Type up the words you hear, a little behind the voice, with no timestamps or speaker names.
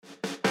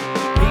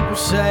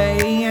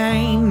say I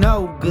ain't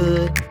no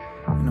good,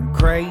 and I'm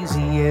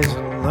crazy as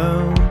a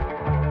loon.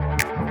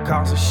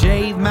 Cause I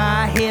shave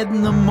my head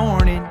in the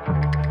morning,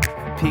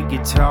 pick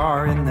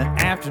guitar in the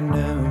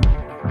afternoon.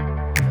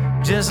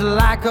 Just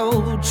like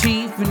old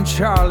Chief and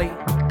Charlie,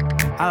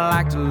 I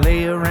like to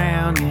lay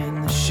around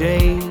in the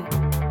shade.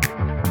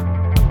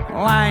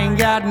 Well, I ain't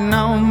got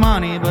no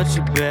money, but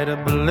you better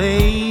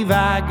believe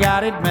I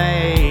got it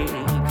made.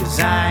 Cause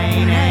I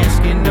ain't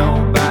asking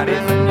nobody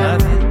for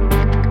nothing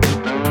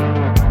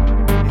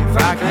if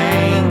I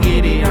can't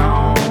get it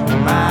on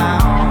my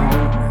own.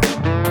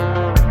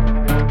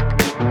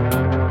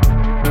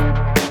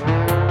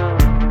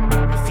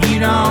 If you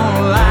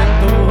don't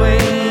like the way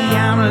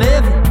I'm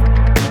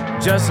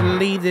living, just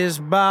leave this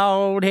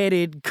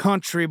bald-headed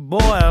country boy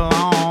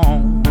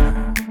alone.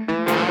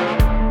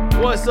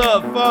 What's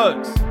up,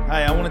 folks?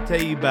 Hey, I want to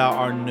tell you about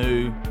our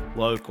new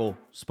local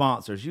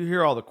sponsors. You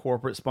hear all the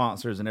corporate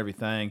sponsors and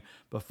everything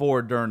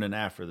before, during, and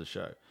after the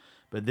show.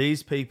 But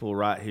these people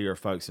right here are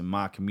folks in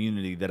my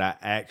community that I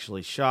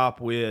actually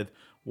shop with,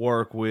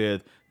 work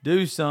with,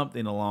 do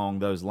something along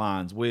those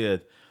lines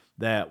with,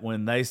 that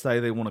when they say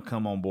they want to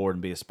come on board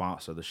and be a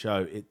sponsor of the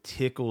show, it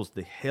tickles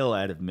the hell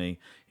out of me,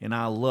 and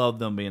I love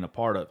them being a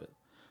part of it.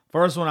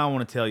 First one I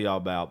want to tell y'all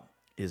about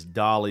is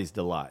Dolly's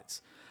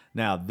Delights.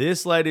 Now,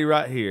 this lady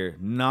right here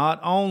not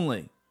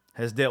only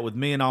has dealt with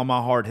me and all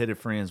my hard-headed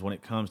friends when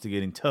it comes to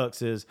getting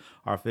tuxes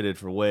or fitted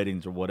for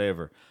weddings or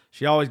whatever.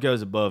 She always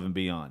goes above and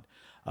beyond.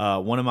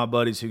 One of my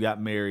buddies who got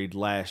married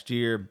last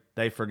year,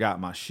 they forgot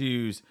my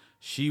shoes.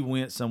 She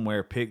went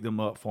somewhere, picked them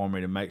up for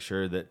me to make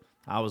sure that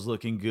I was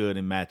looking good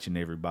and matching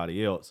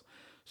everybody else.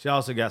 She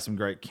also got some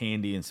great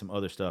candy and some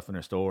other stuff in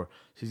her store.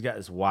 She's got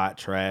this white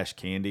trash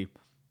candy.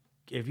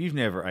 If you've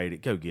never ate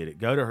it, go get it.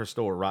 Go to her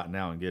store right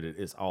now and get it.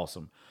 It's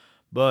awesome.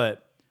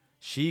 But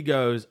she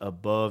goes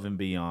above and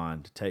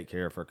beyond to take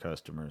care of her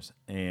customers.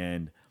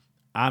 And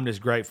I'm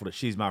just grateful that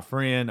she's my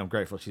friend. I'm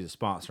grateful she's a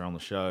sponsor on the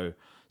show.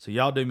 So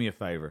y'all do me a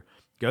favor.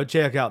 Go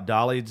check out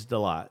Dolly's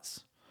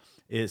Delights.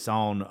 It's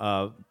on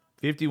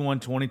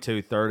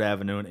 5122 3rd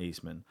Avenue in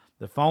Eastman.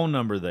 The phone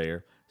number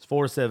there is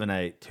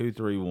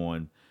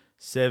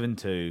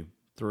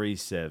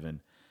 478-231-7237.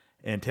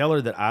 And tell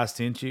her that I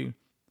sent you.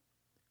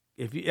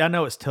 I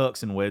know it's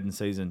tux and wedding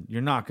season.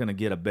 You're not going to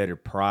get a better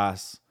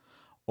price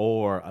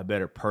or a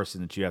better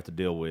person that you have to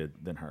deal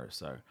with than her.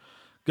 So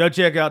go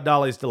check out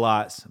Dolly's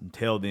Delights and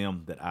tell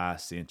them that I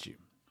sent you.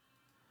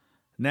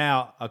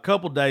 Now, a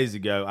couple days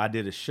ago, I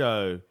did a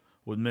show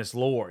with Miss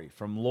Lori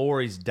from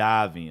Lori's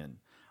Dive-In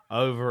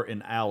over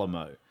in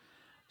Alamo.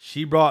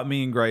 She brought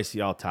me and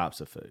Gracie all types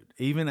of food,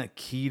 even a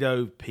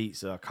keto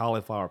pizza, a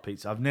cauliflower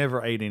pizza. I've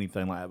never ate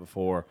anything like that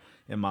before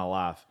in my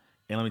life.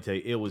 And let me tell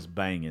you, it was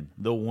banging.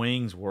 The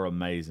wings were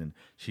amazing.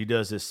 She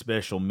does this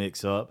special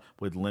mix-up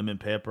with lemon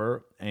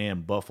pepper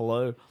and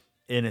buffalo,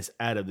 and it's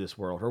out of this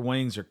world. Her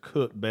wings are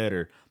cooked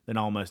better than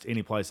almost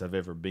any place I've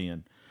ever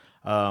been.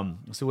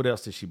 Let's see, what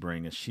else did she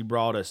bring us? She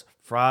brought us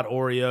fried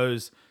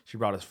Oreos. She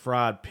brought us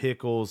fried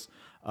pickles.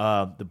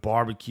 The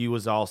barbecue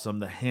was awesome.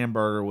 The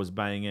hamburger was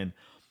banging.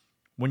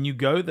 When you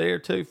go there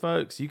too,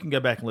 folks, you can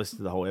go back and listen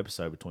to the whole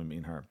episode between me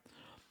and her.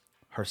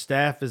 Her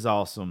staff is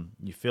awesome.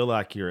 You feel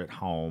like you're at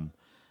home.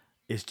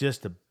 It's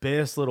just the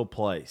best little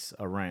place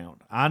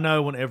around. I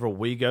know whenever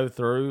we go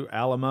through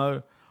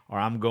Alamo or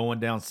I'm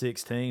going down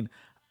 16,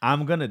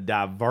 I'm going to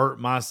divert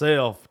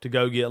myself to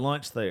go get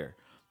lunch there.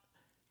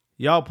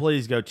 Y'all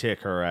please go check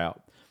her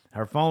out.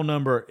 Her phone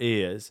number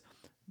is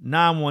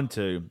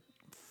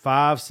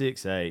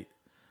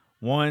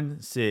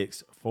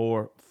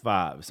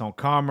 912-568-1645. It's on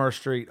Commerce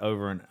Street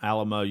over in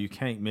Alamo. You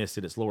can't miss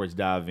it. It's Lori's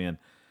Dive-In.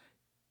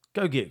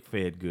 Go get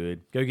fed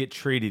good. Go get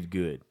treated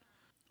good.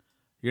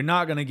 You're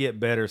not going to get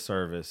better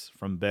service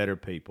from better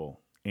people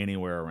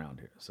anywhere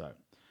around here. So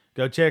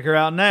go check her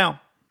out now.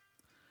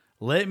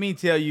 Let me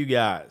tell you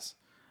guys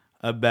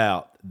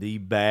about the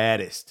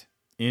baddest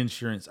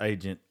insurance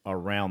agent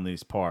around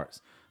these parts,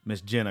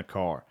 Miss Jenna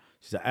Carr.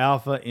 She's an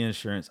Alpha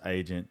insurance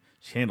agent.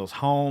 She handles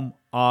home,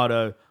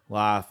 auto,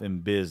 life,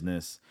 and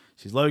business.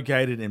 She's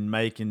located in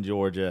Macon,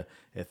 Georgia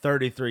at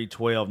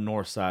 3312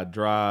 Northside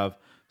Drive,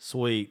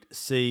 Suite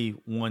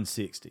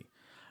C160.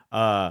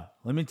 Let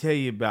me tell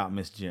you about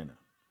Miss Jenna.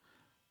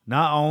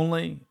 Not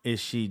only is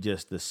she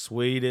just the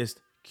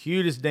sweetest,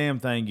 cutest damn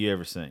thing you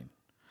ever seen,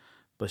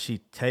 but she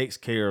takes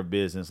care of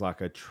business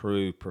like a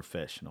true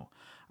professional.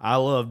 I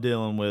love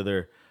dealing with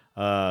her.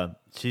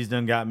 She's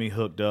done got me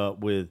hooked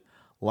up with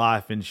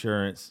life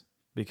insurance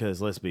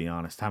because, let's be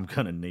honest, I'm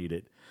going to need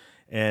it.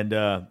 And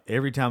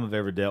every time I've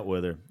ever dealt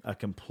with her, a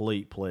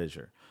complete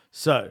pleasure.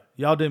 So,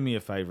 y'all do me a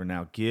favor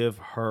now. Give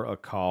her a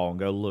call and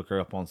go look her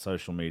up on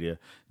social media.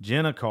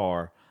 Jenna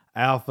Carr,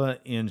 Alpha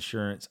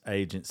Insurance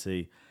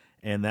Agency.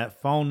 And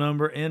that phone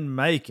number in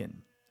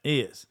Macon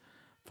is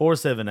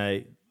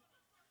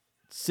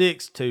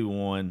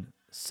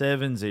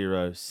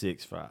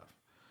 478-621-7065.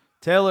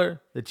 Tell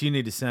her that you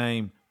need the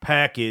same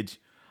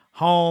package,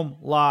 home,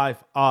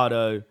 life,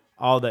 auto,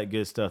 all that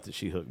good stuff that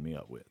she hooked me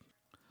up with.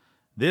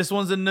 This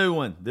one's a new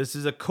one. This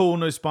is a cool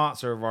new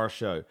sponsor of our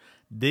show,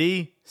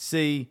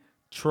 DC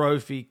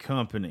Trophy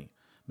Company.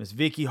 Miss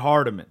Vicky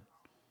Hardiman,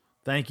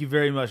 thank you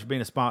very much for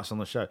being a sponsor on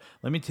the show.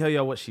 Let me tell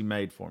y'all what she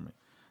made for me.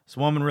 This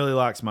woman really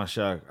likes my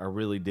show. I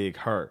really dig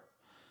her.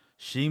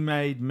 She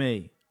made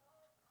me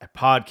a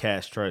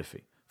podcast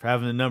trophy for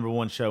having the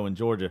 #1 show in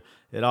Georgia.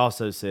 It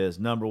also says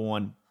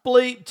 #1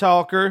 bleep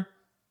talker.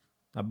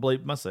 I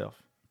bleep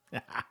myself.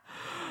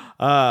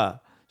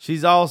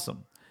 She's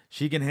awesome.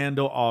 She can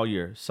handle all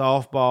your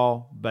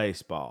softball,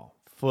 baseball,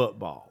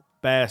 football,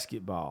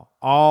 basketball,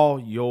 all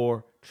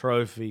your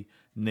trophy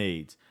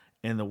needs.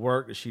 And the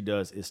work that she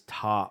does is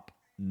top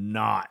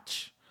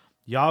notch.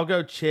 Y'all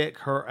go check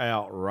her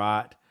out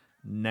right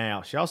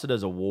now. She also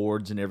does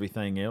awards and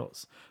everything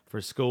else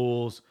for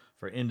schools,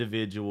 for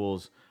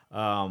individuals.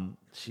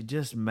 She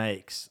just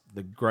makes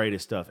the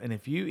greatest stuff. And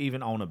if you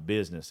even own a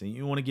business and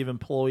you want to give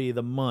employee of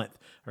the month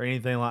or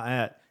anything like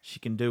that, she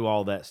can do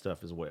all that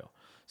stuff as well.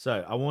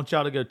 So I want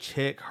y'all to go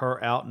check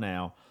her out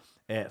now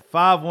at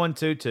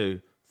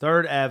 5122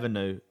 3rd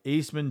Avenue,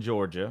 Eastman,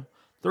 Georgia,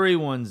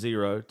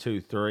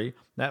 31023.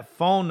 That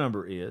phone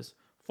number is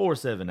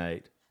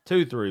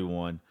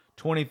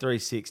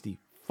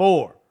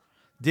 478-231-2364.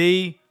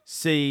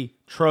 DC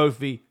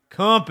Trophy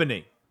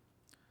Company.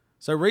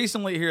 So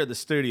recently here at the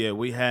studio,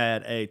 we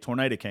had a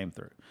tornado came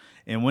through.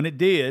 And when it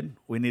did,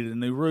 we needed a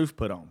new roof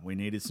put on. We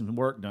needed some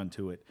work done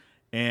to it.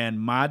 And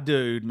my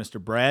dude, Mr.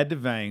 Brad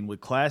Devane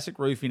with Classic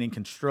Roofing and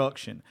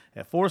Construction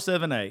at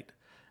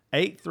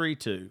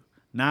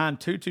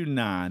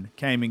 478-832-9229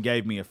 came and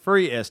gave me a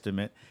free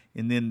estimate,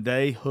 and then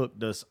they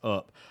hooked us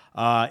up.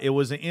 It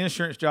was an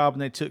insurance job,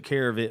 and they took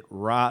care of it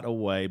right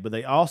away, but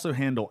they also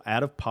handle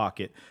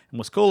out-of-pocket. And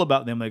what's cool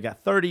about them, they've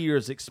got 30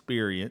 years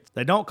experience.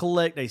 They don't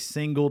collect a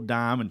single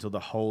dime until the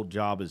whole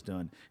job is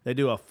done. They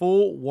do a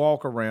full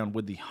walk-around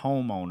with the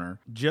homeowner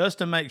just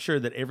to make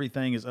sure that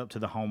everything is up to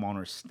the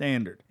homeowner's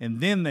standard, and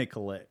then they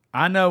collect.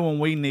 I know when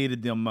we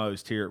needed them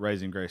most here at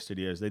Raising Grace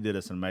Studios, they did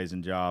us an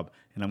amazing job,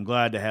 and I'm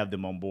glad to have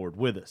them on board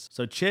with us.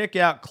 So check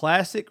out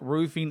Classic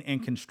Roofing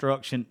and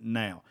Construction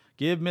now.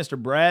 Give Mr.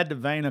 Brad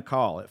Devane a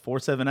call at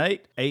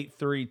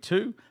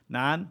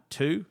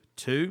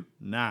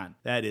 478-832-9229.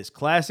 That is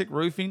Classic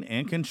Roofing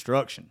and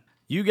Construction.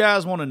 You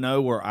guys want to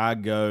know where I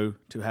go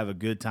to have a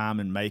good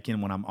time in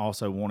Macon when I'm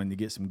also wanting to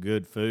get some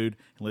good food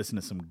and listen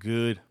to some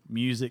good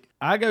music?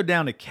 I go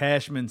down to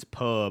Cashman's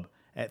Pub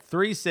at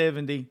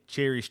 370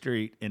 Cherry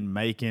Street in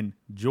Macon,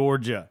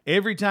 Georgia.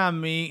 Every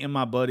time me and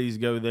my buddies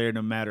go there,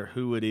 no matter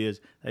who it is,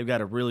 they've got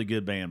a really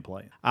good band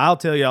playing. I'll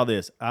tell y'all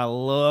this, I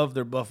love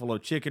their buffalo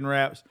chicken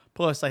wraps.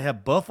 Plus, they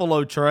have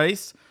Buffalo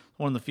Trace,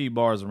 one of the few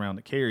bars around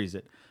that carries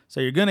it.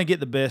 So you're going to get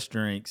the best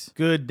drinks,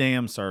 good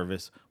damn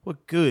service,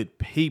 with good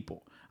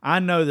people. I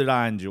know that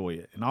I enjoy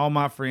it, and all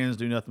my friends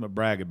do nothing but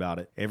brag about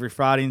it. Every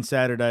Friday and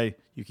Saturday,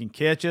 you can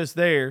catch us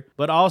there,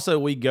 but also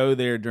we go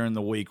there during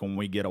the week when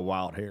we get a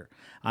wild hair.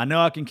 I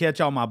know I can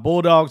catch all my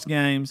Bulldogs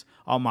games,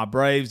 all my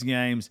Braves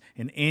games,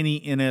 and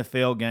any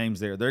NFL games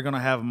there. They're going to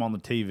have them on the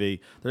TV.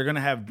 They're going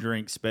to have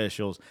drink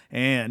specials,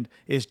 and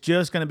it's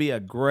just going to be a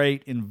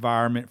great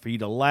environment for you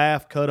to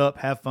laugh, cut up,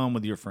 have fun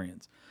with your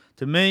friends.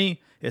 To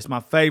me, it's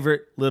my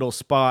favorite little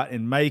spot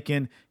in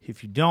Macon.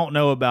 If you don't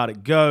know about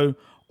it, go.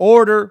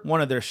 Order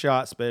one of their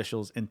shot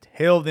specials and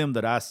tell them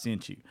that I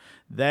sent you.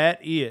 That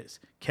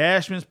is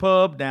Cashman's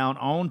Pub down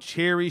on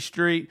Cherry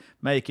Street,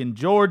 Macon,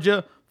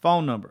 Georgia.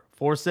 Phone number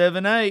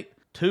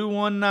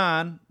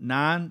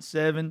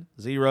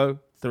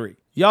 478-219-9703.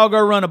 Y'all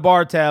go run a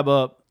bar tab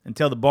up and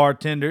tell the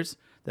bartenders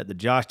that the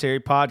Josh Terry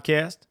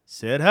Podcast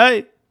said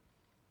hey.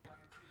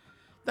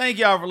 Thank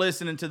y'all for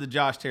listening to the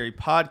Josh Terry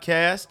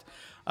Podcast.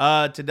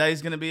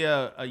 Today's going to be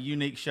a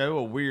unique show,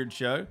 a weird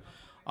show.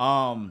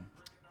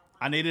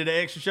 I needed an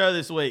extra show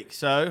this week,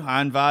 so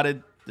I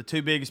invited the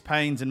two biggest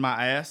pains in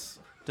my ass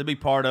to be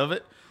part of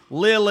it.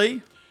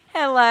 Lily.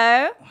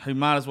 Hello. Who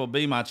might as well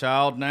be my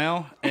child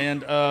now,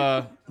 and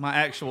my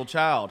actual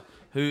child,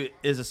 who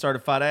is a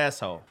certified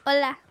asshole.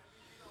 Hola.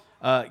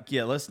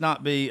 Yeah, let's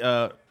not be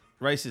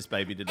racist,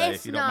 baby, today. It's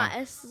if you don't not.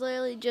 mind. It's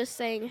literally just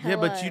saying hello.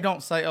 Yeah, but you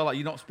don't say hola.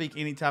 You don't speak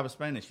any type of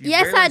Spanish. You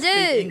Yes, barely I do.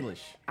 Speak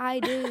English. I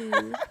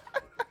do.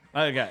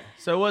 Okay,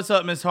 so what's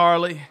up, Miss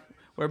Harley?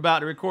 We're about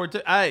to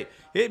record. Hey,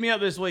 hit me up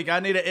this week.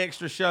 I need an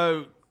extra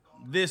show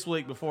this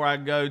week before I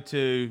go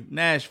to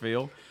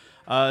Nashville.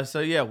 So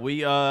yeah,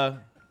 we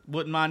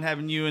wouldn't mind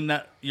having you and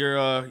the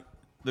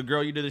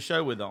girl you do the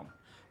show with on.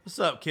 What's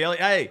up, Kelly?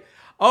 Hey,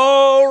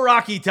 oh,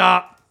 Rocky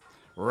Top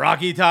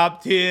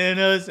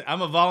Tennis.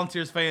 I'm a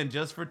Volunteers fan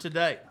just for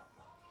today.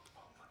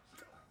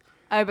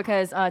 Oh,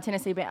 because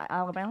Tennessee beat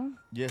Alabama?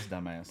 Yes,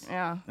 dumbass.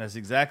 Yeah. That's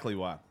exactly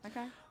why.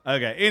 Okay.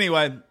 Okay,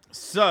 anyway,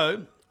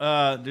 so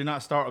do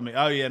not start with me.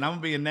 Oh, yeah, and I'm going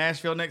to be in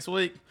Nashville next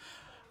week.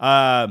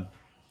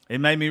 It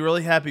made me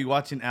really happy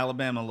watching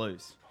Alabama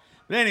lose.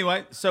 But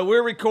anyway, so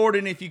we're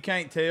recording if you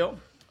can't tell.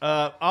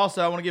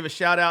 Also, I want to give a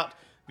shout out.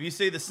 If you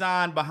see the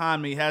sign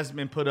behind me, it hasn't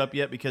been put up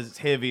yet because it's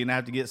heavy and I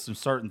have to get some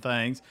certain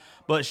things.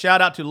 But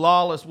shout out to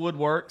Lawless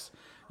Woodworks.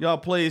 Y'all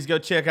please go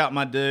check out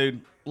my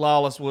dude,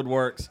 Lawless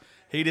Woodworks.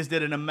 He just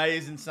did an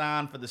amazing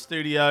sign for the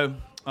studio.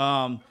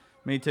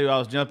 Me too. I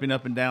was jumping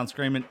up and down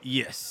screaming,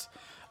 yes.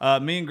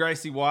 Me and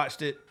Gracie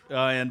watched it,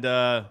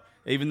 and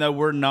even though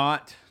we're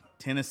not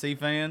Tennessee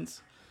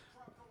fans,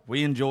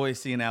 we enjoy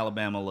seeing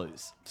Alabama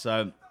lose.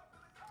 So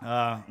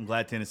I'm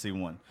glad Tennessee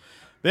won.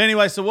 But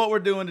anyway, so what we're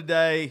doing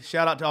today,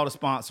 shout out to all the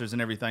sponsors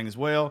and everything as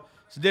well.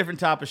 It's a different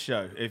type of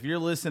show. If you're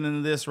listening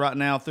to this right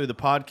now through the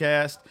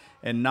podcast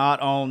and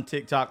not on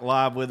TikTok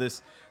Live with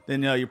us,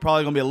 then you're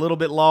probably going to be a little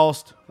bit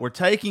lost. We're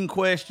taking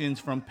questions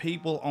from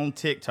people on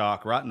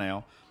TikTok right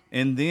now,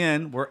 and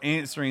then we're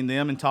answering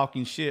them and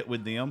talking shit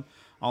with them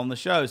on the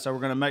show. So we're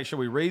going to make sure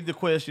we read the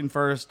question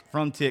first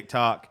from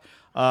TikTok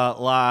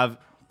Live,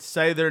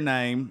 say their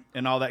name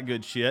and all that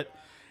good shit,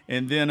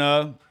 and then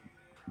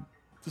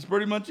that's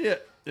pretty much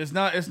it. It's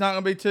not going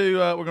to be too.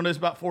 We're going to do this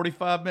about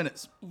 45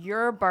 minutes.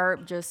 Your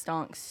burp just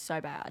stunk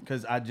so bad.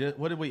 Because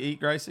what did we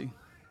eat, Gracie?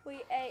 We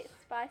ate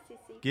spicy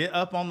seafood. Get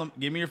up on the.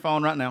 Give me your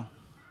phone right now.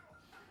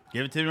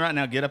 Give it to me right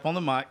now. Get up on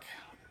the mic.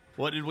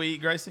 What did we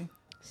eat, Gracie?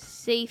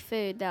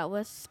 Seafood that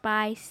was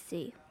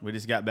spicy. We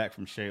just got back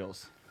from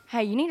Shell's.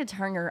 Hey, you need to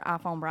turn your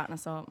iPhone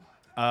brightness up.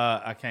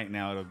 I can't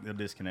now. It'll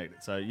disconnect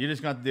it. So you're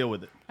just going to deal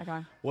with it.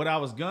 Okay. What I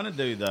was going to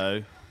do,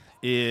 though,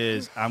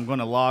 is I'm going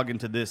to log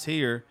into this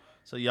here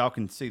so y'all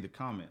can see the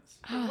comments.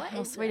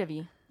 How sweet of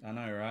you. I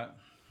know, right?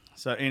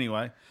 So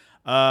anyway,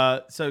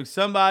 so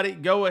somebody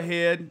go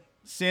ahead,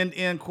 send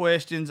in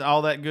questions,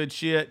 all that good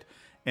shit,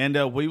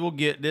 and we will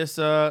get this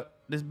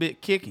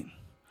bit kicking.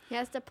 He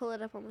has to pull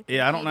it up on the computer.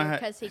 Yeah, I don't know how.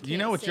 He Do you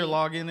know what your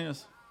login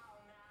is?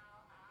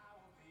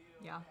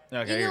 Yeah.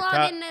 Okay, You here. can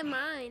log into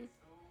mine.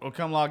 Well,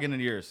 come log into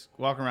yours.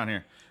 Walk around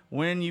here.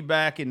 When you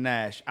back in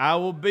Nash, I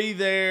will be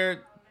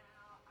there,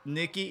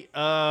 Nikki.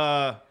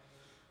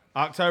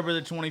 October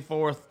the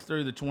 24th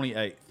through the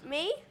 28th.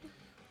 Me?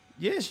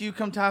 Yes, you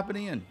come type it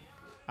in.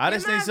 I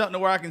just need something to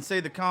where I can see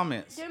the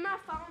comments. Do my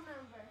phone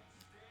number.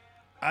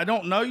 I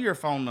don't know your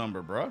phone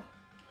number, bro.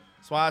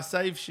 That's why I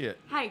save shit.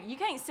 Hey, you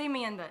can't see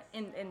me in the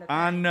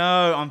I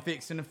know. I'm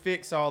fixing to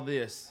fix all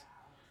this.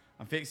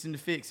 I'm fixing to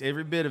fix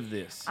every bit of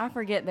this. I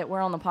forget that we're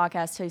on the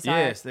podcast too, so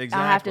Yes,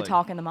 exactly. I have to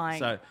talk in the mic.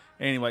 So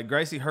anyway,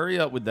 Gracie, hurry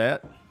up with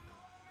that.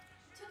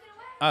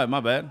 Oh, my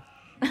bad.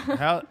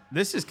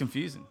 This is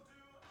confusing.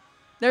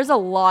 There's a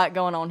lot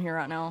going on here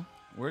right now.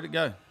 Where'd it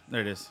go?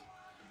 There it is.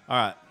 All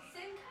right.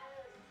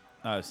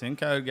 Oh, send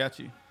code. Got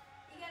you.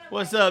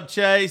 What's up,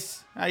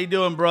 Chase? How you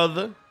doing,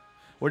 brother?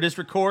 We're just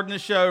recording the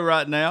show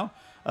right now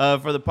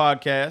for the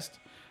podcast.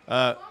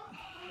 Why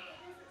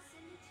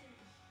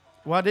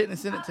didn't it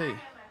send it to you?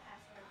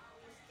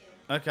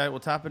 Okay, well,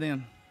 type it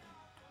in.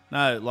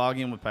 No, log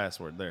in with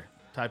password. There.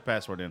 Type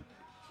password in.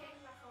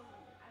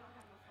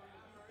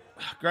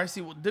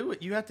 Gracie, well, do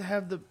it. You have to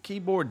have the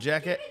keyboard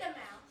jacket.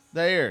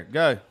 There,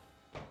 go.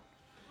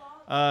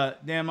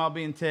 Damn, I'll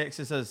be in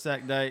Texas as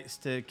sack dates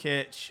to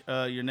catch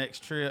your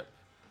next trip.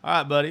 All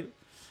right, buddy.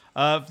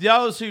 For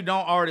those who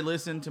don't already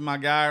listen to my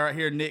guy right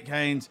here, Nick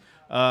Haynes,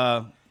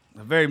 I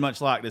very much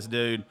like this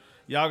dude.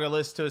 Y'all go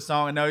listen to his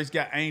song. I know he's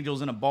got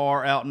Angels in a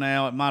Bar out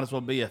now. It might as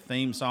well be a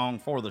theme song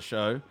for the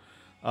show.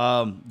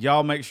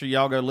 Y'all make sure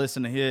y'all go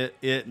listen to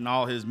it and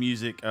all his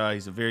music.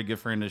 He's a very good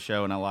friend of the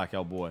show, and I like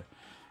y'all boy.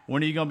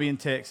 When are you going to be in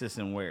Texas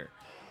and where?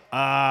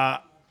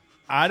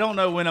 I don't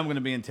know when I'm going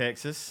to be in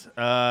Texas.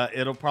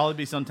 It'll probably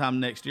be sometime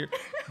next year.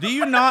 Do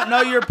you not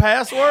know your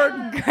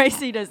password?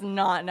 Gracie does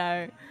not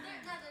know.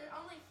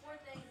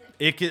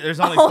 There's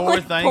only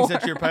four things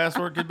that your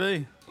password could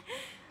be.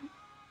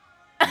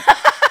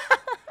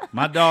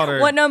 My daughter.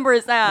 What number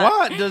is that?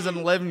 Why does an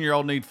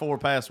 11-year-old need 4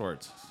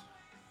 passwords?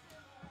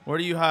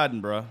 What are you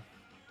hiding, bro?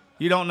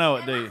 You don't know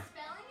it, do you?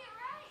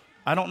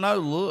 I don't know.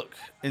 Look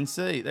and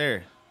see.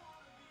 There.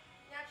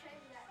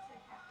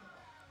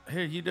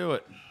 Here, you do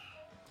it.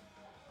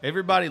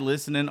 Everybody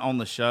listening on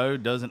the show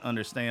doesn't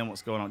understand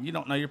what's going on. You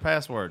don't know your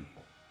password.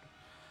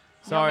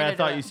 Sorry, I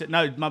thought you said...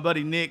 No, my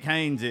buddy Nick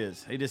Haynes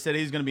is. He just said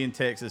he's going to be in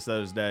Texas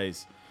those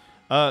days.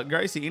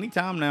 Gracie,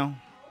 anytime now.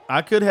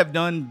 I could have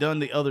done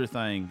the other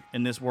thing,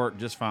 and this worked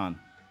just fine.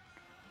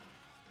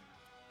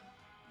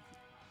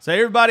 So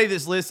everybody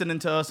that's listening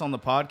to us on the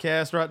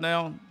podcast right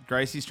now,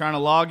 Gracie's trying to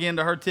log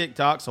into her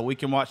TikTok so we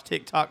can watch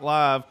TikTok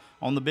live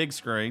on the big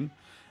screen.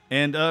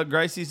 And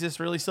Gracie's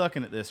just really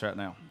sucking at this right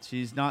now.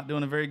 She's not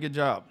doing a very good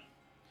job.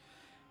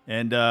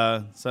 And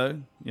so,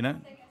 you know.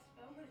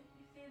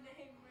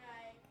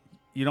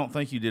 You don't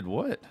think you did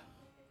what?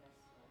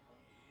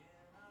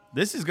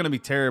 This is going to be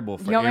terrible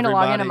for everybody. You want me to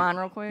log into mine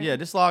real quick? Yeah,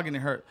 just log into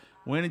her.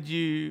 When did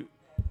you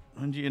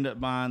end up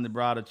buying the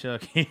Bride of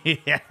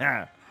Chucky?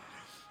 Yeah.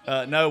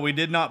 No, we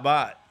did not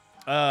buy it.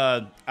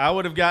 I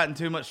would have gotten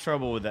too much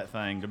trouble with that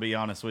thing, to be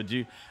honest with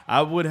you.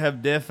 I would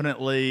have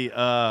definitely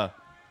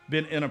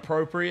been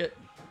inappropriate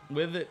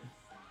with it.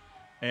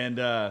 And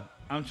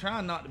I'm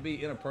trying not to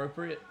be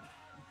inappropriate.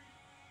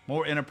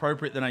 More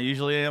inappropriate than I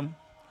usually am.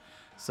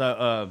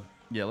 So,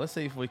 yeah, let's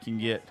see if we can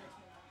get...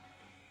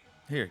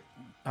 Here.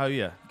 Oh,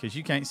 yeah, because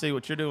you can't see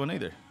what you're doing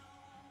either.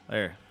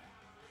 There.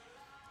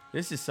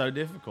 This is so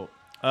difficult.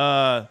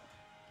 If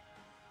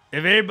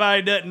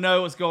everybody doesn't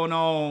know what's going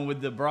on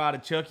with the Bride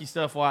of Chucky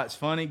stuff, why it's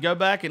funny, go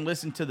back and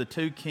listen to the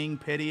 2 King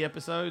Petty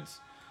episodes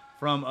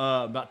from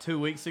about 2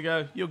 weeks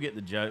ago. You'll get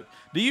the joke.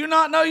 Do you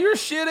not know your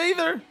shit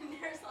either?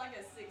 There's like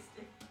a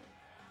 60.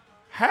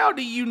 How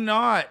do you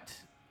not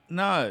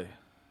know?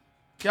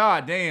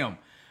 God damn.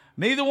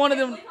 Neither one of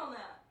them. Click on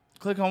that.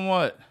 Click on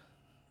what?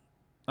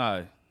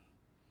 Oh.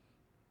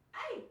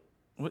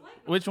 Hey,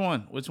 Which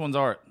one? Which one's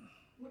art?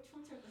 which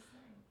ones are the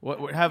same?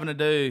 What we're having to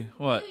do?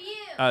 What? You.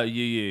 Oh,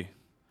 you.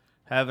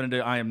 Having to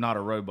do. I am not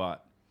a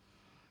robot.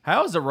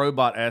 How is a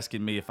robot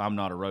asking me if I'm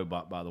not a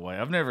robot? By the way,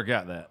 I've never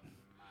got that.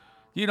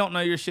 You don't know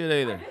your shit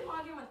either. I did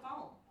log in with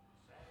phone.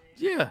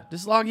 Yeah,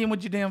 just log in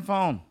with your damn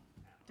phone.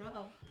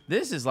 Uh-oh.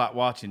 This is like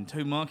watching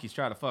two monkeys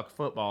try to fuck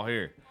football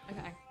here.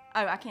 Okay.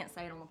 Oh, I can't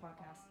say it on the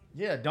podcast.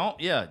 Yeah, don't.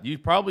 Yeah, you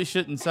probably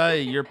shouldn't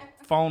say your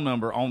phone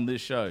number on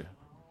this show.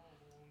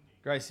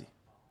 Gracie,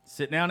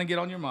 sit down and get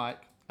on your mic.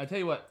 I tell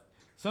you what,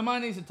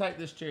 somebody needs to take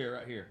this chair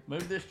right here.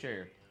 Move this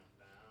chair.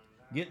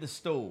 Get the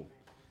stool.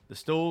 The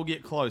stool,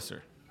 get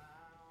closer.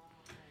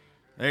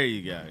 There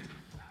you go.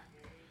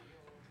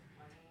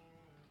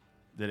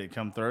 Did it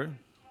come through?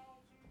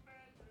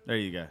 There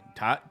you go.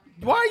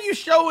 Why are you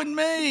showing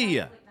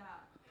me?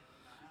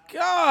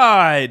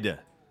 God.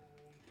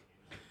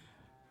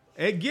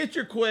 And get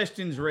your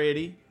questions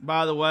ready,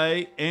 by the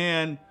way,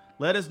 and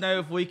let us know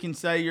if we can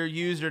say your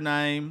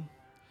username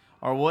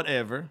or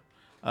whatever.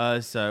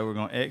 So we're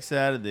going to X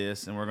out of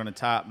this, and we're going to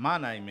type my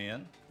name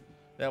in.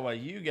 That way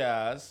you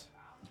guys...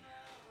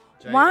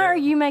 Why are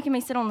you making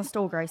me sit on the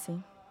stool,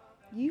 Gracie?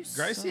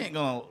 Gracie ain't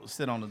going to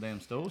sit on the damn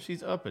stool.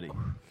 She's uppity.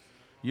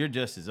 You're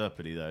just as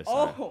uppity, though.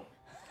 So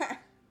Oh.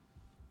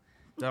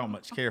 don't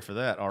much care for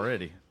that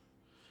already.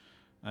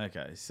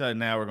 Okay, so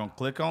now we're going to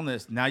click on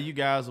this. Now you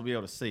guys will be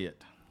able to see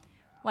it.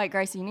 Wait,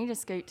 Gracie, you need to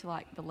scoot to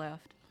like the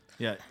left.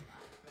 Yeah,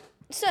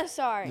 So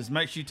sorry. just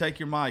make sure you take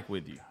your mic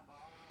with you.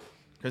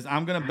 Because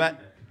I'm going to back...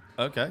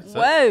 Okay. So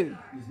Whoa.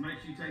 Just make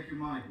sure you take your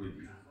mic with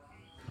you.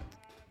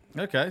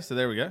 Okay, so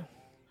there we go.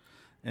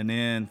 And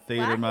then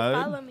theater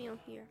mode. Follow me on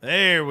here.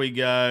 There we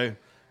go.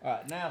 All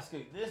right, now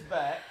scoot this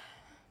back.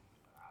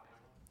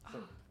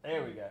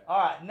 There we go. All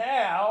right,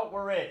 now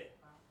we're ready.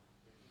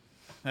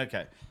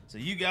 Okay, so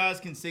you guys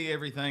can see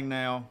everything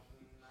now.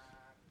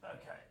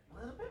 Okay, a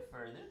little bit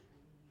further.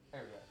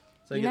 There we go.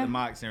 So you You get the know-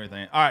 mics and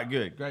everything. All right,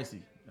 good.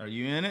 Gracie, are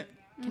you in it?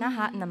 Can I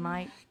heighten the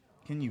mic?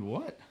 Can you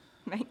what?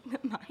 Make the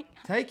mic.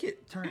 Take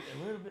it, turn it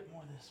a little bit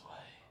more this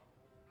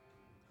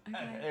way.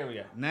 Okay, there we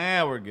go.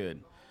 Now we're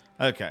good.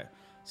 Okay,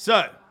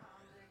 so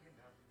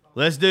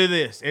let's do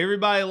this.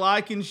 Everybody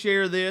like and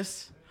share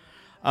this.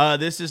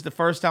 This is the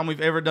first time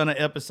we've ever done an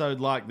episode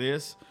like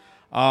this.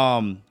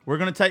 We're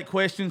going to take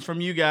questions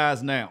from you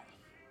guys now.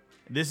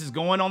 This is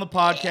going on the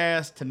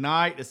podcast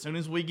tonight as soon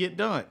as we get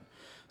done.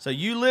 So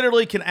you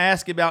literally can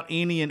ask about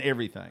any and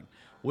everything.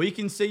 We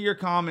can see your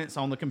comments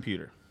on the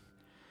computer.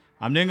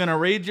 I'm then going to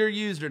read your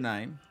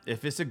username,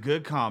 if it's a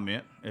good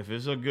comment, if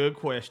it's a good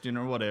question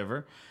or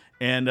whatever,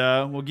 and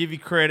we'll give you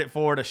credit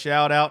for it, a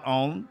shout out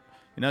on,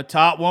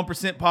 top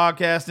 1%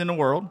 podcast in the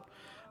world,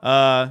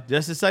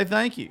 just to say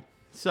thank you.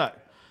 So,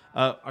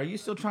 are you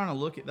still trying to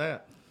look at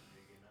that?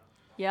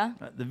 Yeah.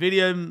 The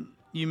video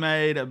you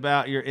made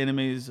about your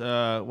enemies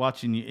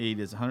watching you eat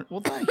is 100.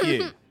 Well, thank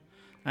you.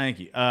 Thank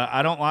you.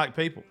 I don't like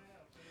people.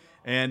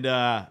 And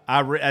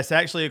that's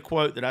actually a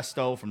quote that I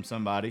stole from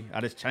somebody. I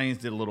just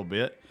changed it a little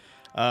bit.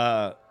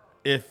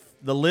 If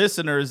the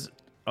listeners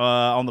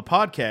on the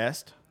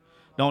podcast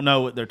don't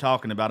know what they're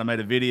talking about, I made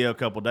a video a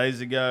couple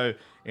days ago,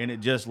 and it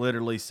just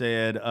literally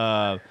said,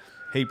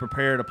 he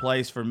prepared a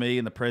place for me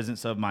in the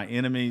presence of my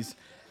enemies,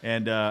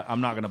 and I'm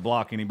not going to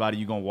block anybody.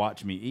 You're going to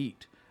watch me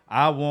eat.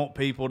 I want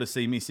people to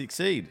see me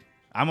succeed.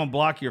 I'm going to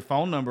block your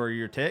phone number or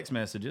your text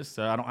messages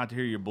so I don't have to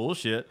hear your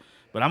bullshit,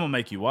 but I'm going to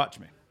make you watch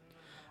me.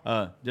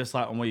 Just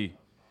like when we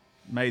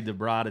made the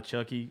Bride of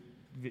Chucky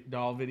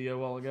doll video a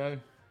while ago.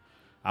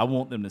 I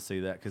want them to see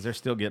that because they're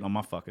still getting on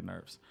my fucking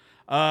nerves.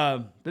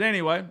 But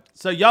anyway,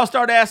 so y'all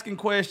start asking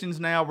questions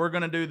now. We're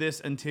going to do this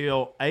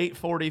until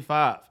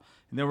 8:45,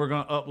 and then we're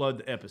going to upload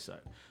the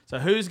episode. So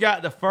who's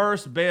got the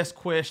first best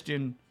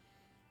question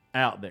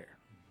out there?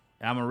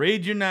 I'm going to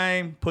read your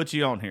name, put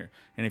you on here.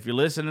 And if you're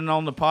listening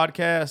on the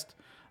podcast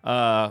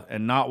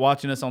and not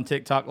watching us on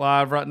TikTok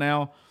Live right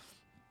now,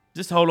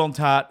 just hold on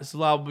tight. This is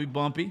liable to be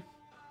bumpy.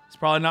 It's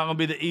probably not going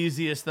to be the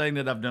easiest thing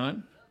that I've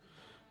done.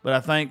 But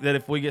I think that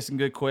if we get some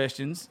good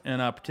questions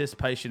and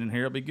participation in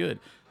here, it'll be good.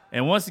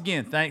 And once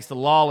again, thanks to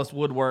Lawless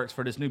Woodworks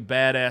for this new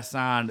badass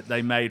sign that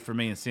they made for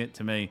me and sent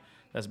to me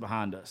that's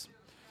behind us.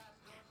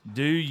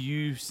 Do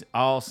you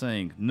all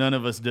sing? None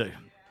of us do.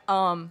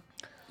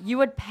 You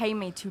would pay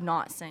me to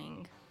not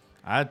sing.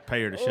 I'd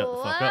pay her to shut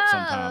the fuck up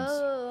sometimes.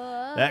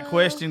 That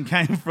question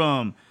came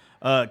from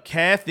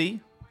Kathy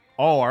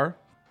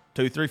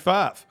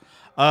R235.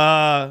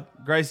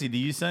 Gracie, do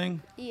you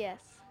sing? Yes.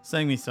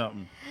 Sing me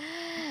something.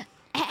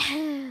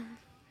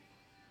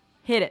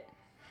 Hit it.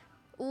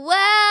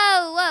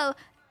 Whoa.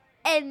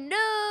 In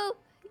New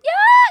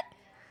York.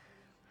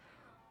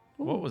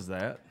 What was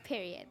that?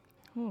 Period.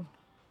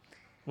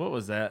 What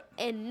was that?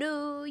 In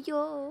New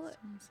York.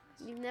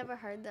 You've never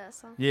heard that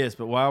song? Yes,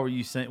 but why'd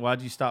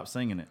you stop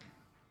singing it?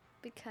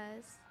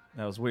 Because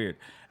That was weird.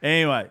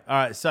 Anyway, all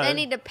right. So They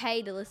need to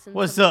pay to listen.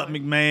 what's to up,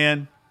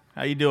 McMahon?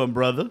 How you doing,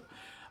 brother?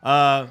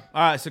 All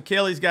right. So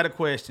Kelly's got a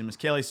question. Miss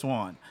Kelly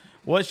Swan,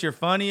 what's your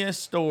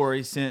funniest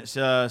story since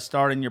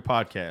starting your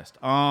podcast?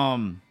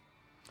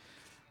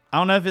 I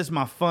don't know if it's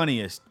my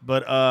funniest,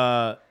 but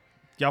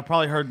y'all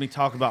probably heard me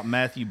talk about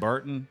Matthew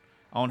Burton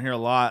on here a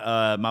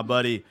lot. My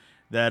buddy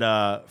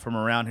that from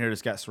around here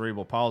that's got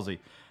cerebral palsy.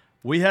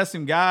 We had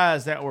some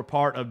guys that were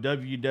part of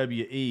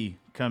WWE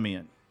come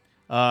in,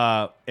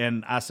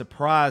 and I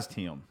surprised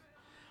him.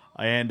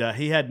 And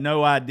he had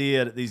no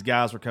idea that these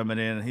guys were coming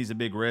in, and he's a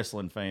big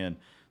wrestling fan.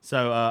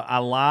 So I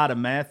lied to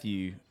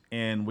Matthew,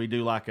 and we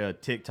do like a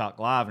TikTok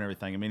live and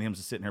everything. And me and him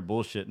just sitting here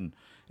bullshitting.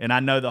 And I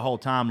know the whole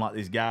time like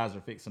these guys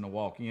are fixing to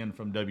walk in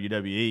from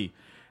WWE.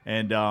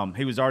 And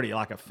he was already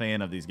like a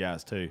fan of these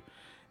guys too.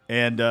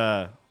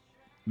 And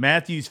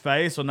Matthew's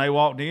face when they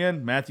walked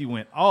in, Matthew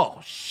went,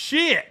 "Oh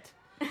shit!"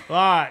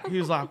 Like he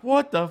was like,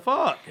 "What the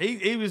fuck?"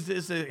 He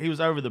was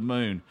over the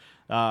moon.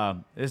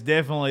 It's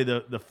definitely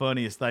the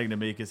funniest thing to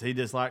me because he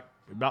just like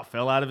about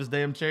fell out of his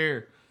damn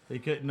chair. He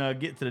couldn't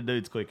get to the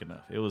dudes quick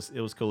enough. It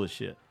was cool as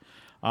shit.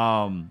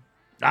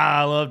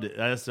 I loved it.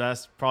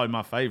 That's probably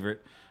my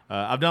favorite.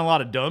 I've done a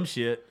lot of dumb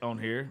shit on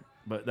here,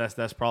 but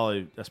that's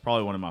probably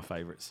one of my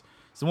favorites.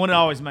 It's the one that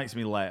always makes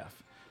me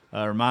laugh.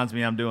 Reminds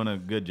me I'm doing a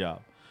good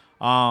job.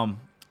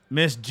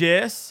 Miss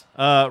Jess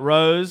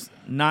Rose,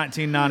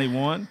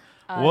 1991.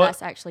 What?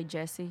 That's actually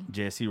Jesse.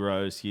 Jesse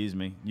Rose, excuse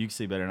me. You can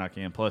see better than I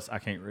can. Plus, I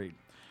can't read.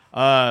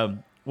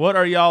 What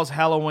are y'all's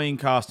Halloween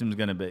costumes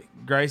going to be?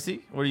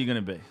 Gracie, what are you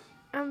going to be?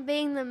 I'm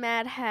being the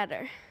Mad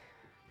Hatter.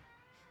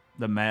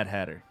 The Mad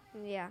Hatter.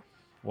 Yeah.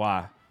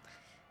 Why?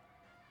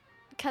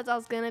 Because I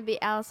was going to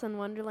be Alice in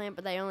Wonderland,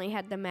 but they only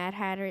had the Mad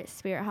Hatter at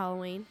Spirit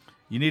Halloween.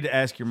 You need to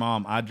ask your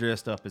mom. I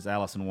dressed up as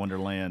Alice in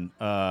Wonderland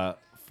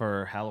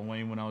for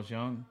Halloween when I was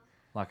young,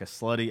 like a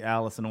slutty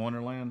Alice in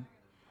Wonderland.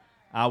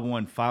 I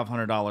won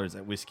 $500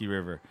 at Whiskey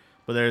River.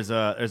 But there's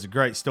a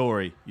great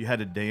story. You had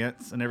to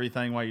dance and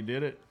everything while you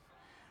did it.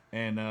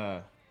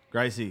 And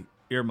Gracie,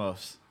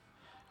 earmuffs.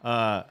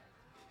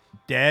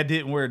 Dad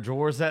didn't wear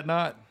drawers that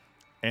night,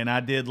 and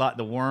I did like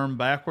the worm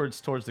backwards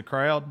towards the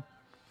crowd.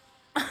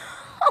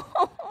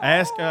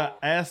 Ask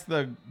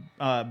the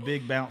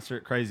big bouncer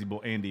at Crazy Boy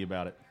Andy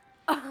about it.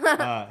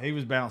 He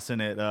was bouncing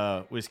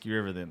at Whiskey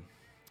River then.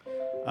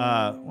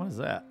 What is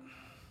that?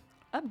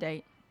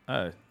 Update.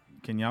 Oh,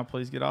 can y'all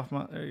please get off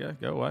my... There you go.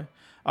 Go away.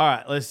 All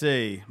right, let's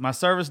see. My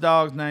service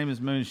dog's name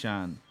is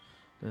Moonshine.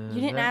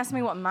 You didn't ask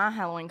me what my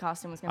Halloween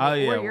costume was going to Oh,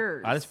 be, yeah. or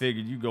yours. I just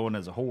figured you going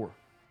as a whore.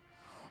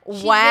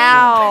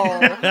 Wow.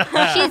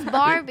 She's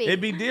Barbie.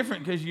 It'd be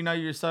different because you know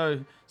you're so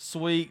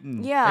sweet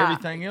and Yeah.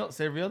 everything else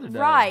every other day.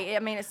 Right. I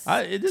mean, it's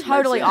It just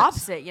totally makes sense.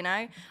 opposite, you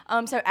know?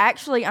 So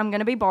actually, I'm going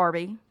to be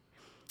Barbie.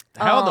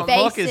 How the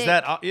fuck is Basic.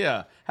 that?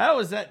 Yeah. How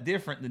is that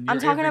different than your I'm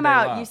talking everyday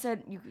about, life?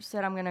 you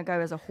said I'm going to go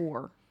as a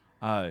whore.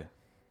 Oh,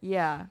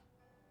 Yeah.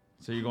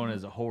 so you're going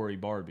as a hoary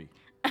Barbie.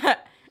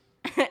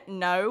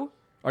 No.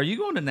 Are you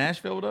going to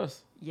Nashville with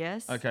us?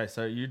 Yes. Okay,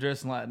 so you're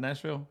dressing like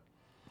Nashville?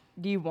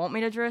 Do you want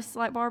me to dress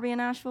like Barbie in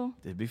Nashville?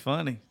 It'd be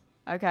funny.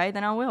 Okay,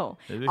 then I will.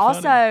 It'd be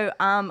Also, funny.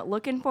 I'm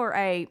looking for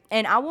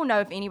and I will know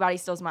if anybody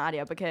steals my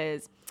idea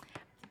because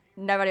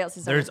nobody else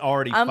is. There's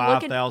already I'm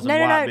 5,000 no,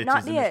 white bitches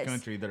not in this. this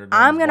country that are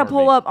done I'm as gonna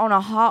pull Barbie. up on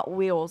a Hot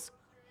Wheels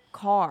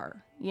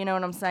car. You know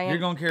what I'm saying? You're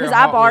going to carry a 'Cause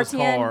I Hot Wheels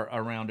bartend. car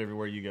around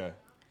everywhere you go.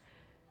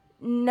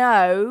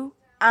 No,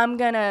 I'm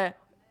gonna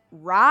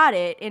ride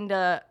it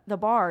into the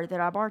bar that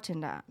I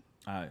bartend at.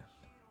 Oh. And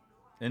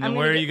then I'm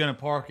where gonna are you going to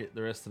park it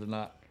the rest of the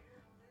night?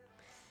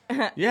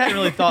 You hadn't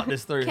really thought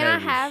this through, Can I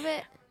have you? have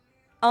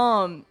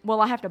it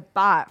Well, I have to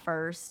buy it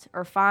first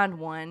or find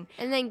one.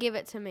 and then give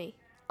it to me?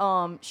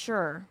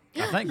 Sure.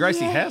 I think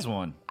Gracie Yay. has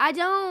one. I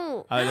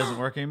don't. Oh, it doesn't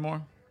work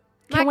anymore?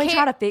 Can My we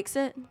try to fix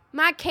it?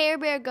 My Care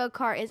Bear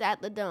go-kart is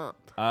at the dump.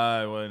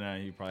 Oh, well, no,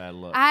 you probably had a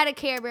look. I had a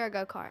Care Bear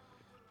go-kart.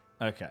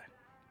 Okay.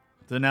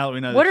 So now that we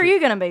know What that are you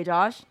gonna be,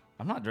 Josh?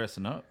 I'm not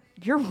dressing up.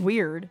 You're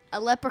weird. A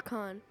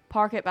leprechaun.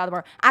 Park it by the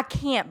bar. I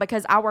can't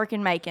because I work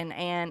in Macon,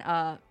 and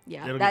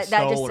yeah, It'll that get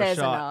just stole or says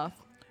shot. enough.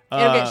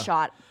 It'll get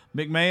shot.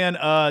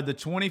 McMahon, the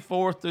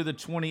 24th through the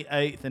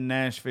 28th in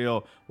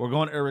Nashville, we're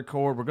going to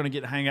record. We're going to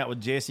get to hang out with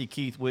Jesse,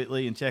 Keith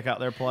Whitley, and check out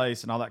their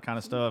place and all that kind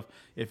of stuff.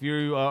 If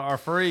you are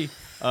free,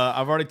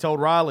 I've already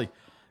told Riley,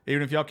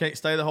 even if y'all can't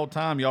stay the whole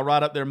time, y'all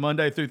ride up there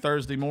Monday through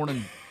Thursday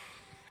morning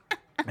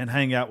and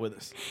hang out with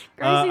us.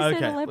 Gracie said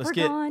Okay, a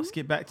leprechaun. let's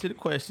get back to the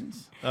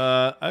questions.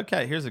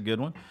 Okay, here's a good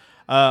one.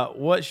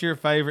 What's your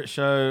favorite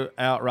show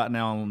out right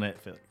now on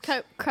Netflix?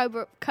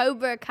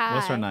 Cobra Kai.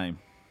 What's her name?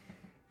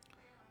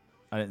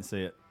 I didn't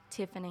see it.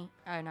 Tiffany.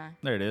 Oh no.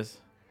 There it is.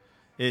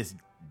 It's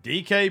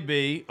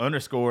DKB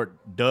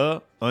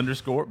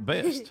 _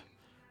 best.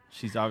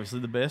 She's obviously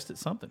the best at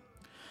something.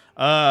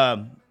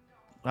 I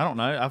don't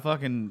know. I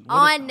fucking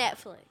On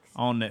Netflix.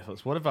 on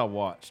Netflix. What have I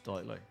watched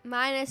lately?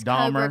 Mine is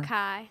Dahmer. Cobra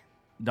Kai.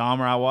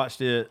 Dahmer. I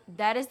watched it.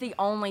 That is the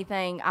only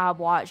thing I've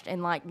watched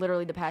in like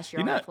literally the past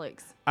year You on know-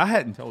 Netflix. I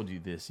hadn't told you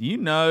this. You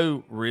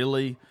know,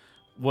 really,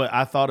 what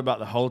I thought about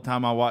the whole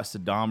time I watched the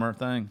Dahmer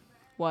thing.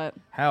 What?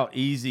 How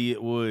easy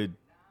it would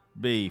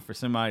be for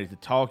somebody to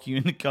talk you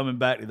into coming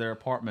back to their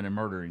apartment and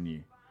murdering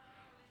you.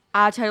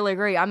 I totally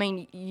agree. I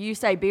mean, you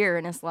say beer,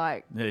 and it's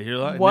like, Yeah, you're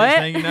like, What? next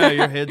thing you know,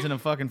 your head's in a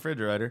fucking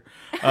refrigerator.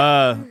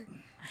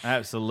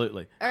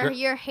 Absolutely. Or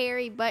your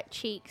hairy butt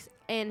cheeks,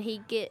 and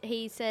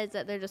he says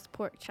that they're just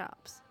pork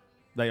chops.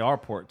 They are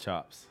pork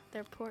chops.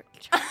 They're pork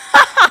chops.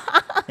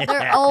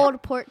 They're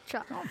old pork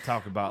chops. Don't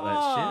talk about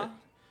that shit.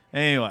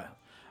 Anyway,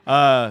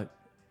 yeah,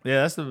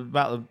 that's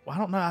about the. I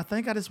don't know. I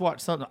think I just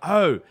watched something.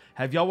 Oh,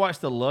 have y'all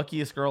watched The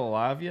Luckiest Girl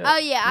Alive yet? Oh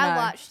yeah, I No.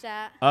 watched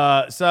that.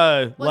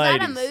 So Was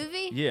that a ladies,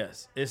 movie?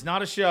 Yes, it's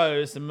not a show.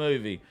 It's a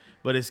movie,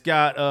 but it's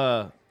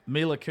got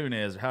Mila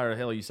Kunis. How the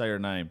hell you say her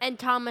name? And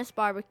Thomas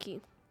Barbecue.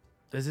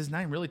 Is his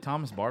name really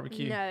Thomas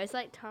Barbecue? No, it's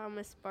like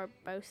Thomas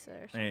Barbosa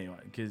or something. Anyway,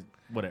 because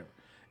whatever.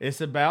 It's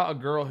about a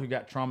girl who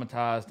got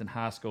traumatized in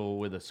high school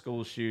with a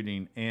school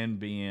shooting and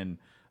being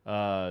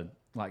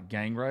like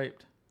gang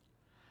raped.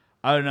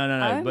 Oh no!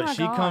 Oh, But my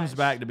she comes gosh.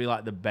 back to be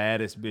like the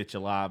baddest bitch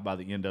alive by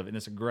the end of it, and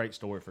it's a great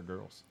story for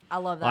girls. I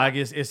love that. Like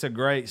it's a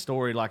great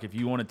story. Like if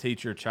you want to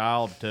teach your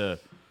child to,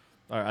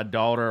 or a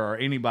daughter or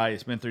anybody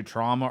that's been through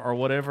trauma or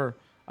whatever,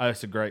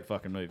 it's a great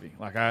fucking movie.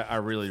 Like I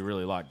really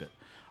really liked it.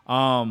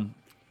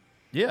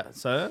 Yeah.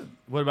 So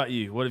what about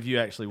you? What have you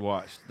actually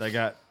watched? They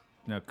got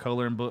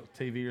coloring book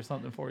TV or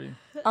something for you?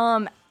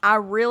 I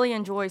really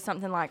enjoy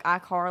something like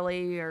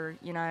iCarly or,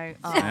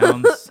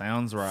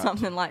 Sounds right.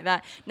 something like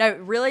that. No,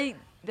 really,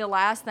 the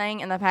last thing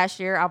in the past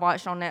year I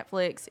watched on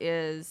Netflix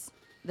is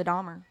The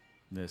Dahmer.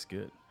 That's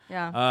good.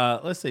 Yeah.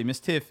 Let's see, Miss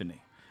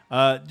Tiffany.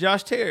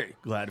 Josh Terry,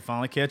 glad to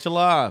finally catch you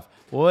live.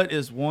 What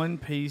is one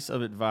piece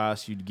of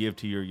advice you'd give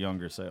to your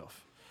younger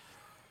self?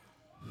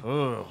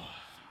 Oh,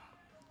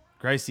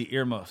 Gracie,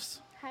 earmuffs.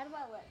 How do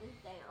I let this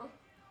down?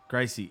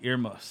 Gracie,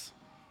 earmuffs.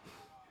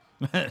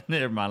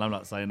 Never mind, I'm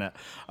not saying that.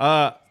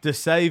 To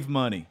save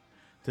money.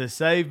 To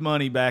save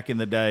money back in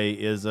the day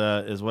is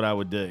what I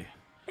would do.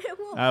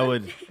 I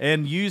would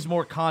and use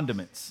more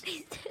condiments.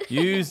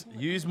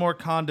 use more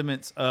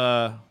condiments.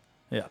 Yeah.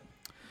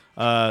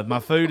 My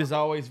food is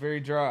always very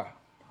dry.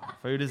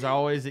 Food is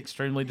always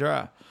extremely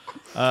dry.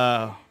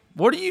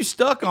 What are you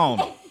stuck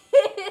on?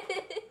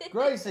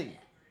 Gracie,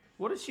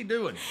 what is she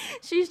doing?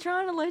 She's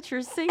trying to let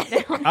your seat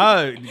down.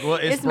 Oh, well,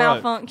 it's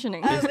broke.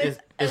 malfunctioning.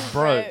 It's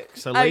broke.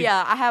 So Oh, leave-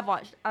 yeah, I have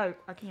watched. Oh,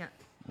 I can't.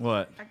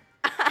 What?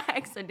 I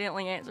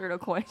accidentally answered a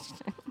question.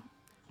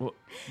 Well,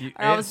 you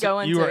I was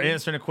going you were to.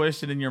 answering a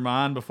question in your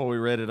mind before we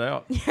read it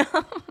out.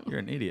 You're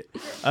an idiot.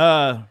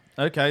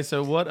 Okay,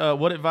 so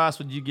what advice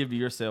would you give to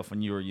yourself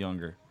when you were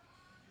younger?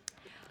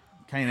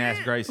 Can't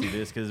ask Gracie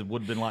this because it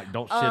would have been like,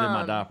 don't shit in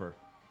my diaper.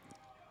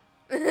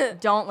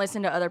 Don't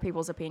listen to other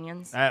people's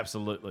opinions.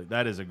 Absolutely.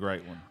 That is a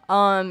great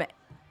one.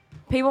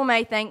 People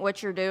may think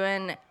what you're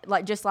doing,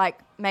 just like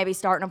maybe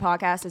starting a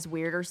podcast is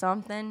weird or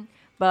something,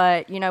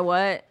 but you know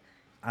what?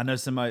 I know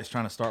somebody that's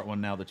trying to start one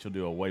now that you'll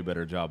do a way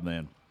better job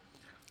than.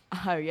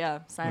 Oh, yeah,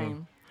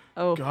 same.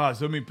 Oh, God,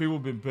 so many people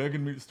have been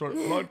begging me to start a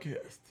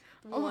podcast.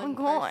 oh my One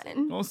God.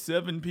 person. Oh,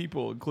 7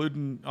 people,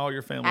 including all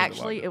your family. that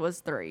Actually, like it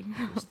was 3.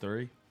 it was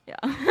 3. Yeah.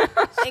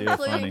 Still Including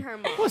funny. her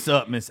mom. What's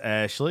up, Miss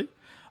Ashley?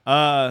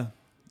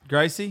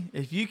 Gracie,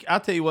 I'll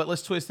tell you what,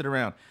 let's twist it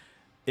around.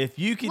 If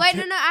you could Wait,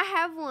 no, I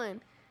have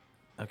one.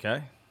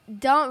 Okay.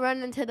 Don't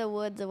run into the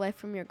woods away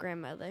from your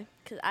grandmother,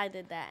 because I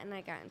did that and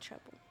I got in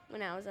trouble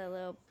when I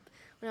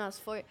was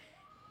 4.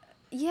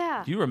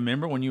 Yeah, Do you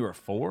remember when you were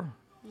 4?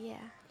 yeah.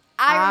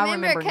 I I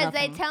remember remember because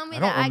they nothing. tell me I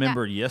that don't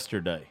remember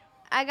yesterday.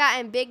 I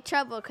got in big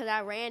trouble because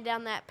I ran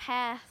down that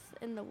path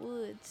in the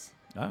woods.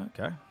 Oh,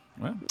 okay.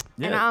 Well,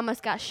 And I yeah.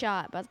 almost got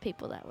shot by the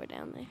people that were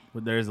down there.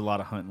 But there's a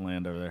lot of hunting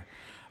land over there.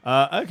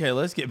 Okay,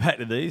 let's get back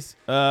to these.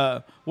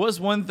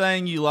 What's one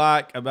thing you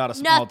like about a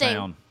small Nothing.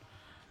 town?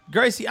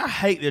 Gracie, I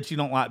hate that you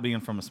don't like being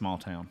from a small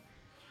town.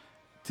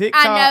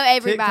 TikTok, know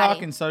everybody.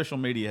 TikTok and social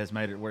media has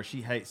made it where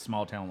she hates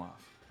small town life.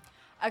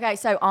 Okay,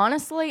 so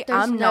honestly,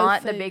 There's I'm no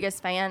not the food.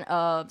 biggest fan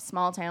of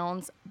small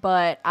towns,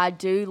 but I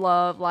do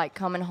love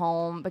coming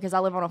home because I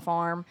live on a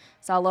farm.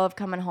 So I love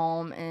coming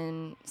home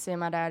and seeing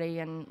my daddy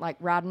and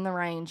riding the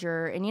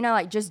Ranger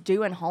and just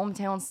doing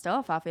hometown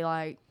stuff. I feel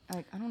like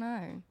I don't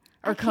know,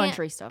 or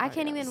country stuff. I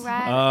can't guess. even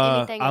ride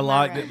anything. I in my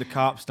like road. that the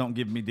cops don't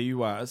give me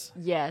DUIs.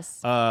 Yes.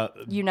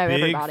 Big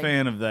everybody.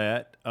 fan of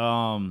that.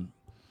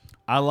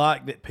 I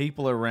like that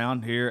people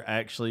around here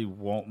actually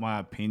want my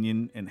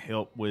opinion and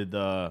help with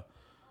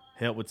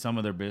some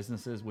of their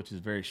businesses, which is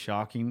very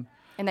shocking.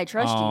 And they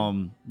trust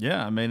you.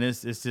 Yeah, I mean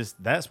it's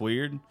just that's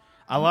weird.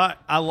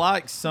 I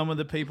like some of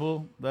the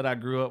people that I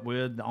grew up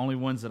with. The only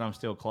ones that I'm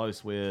still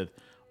close with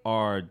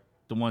are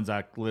the ones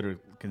I literally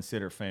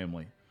consider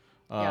family.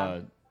 Yeah.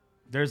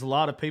 There's a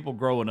lot of people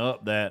growing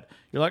up that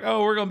you're like,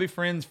 oh, we're gonna be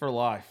friends for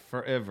life,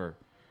 forever.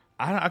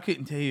 I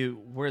couldn't tell you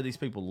where these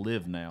people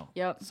live now.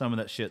 Yep. Some of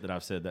that shit that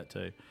I've said that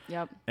to.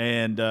 Yep.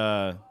 And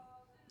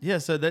yeah,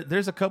 so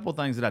there's a couple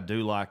things that I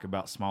do like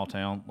about small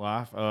town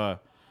life. I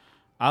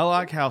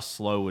like how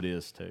slow it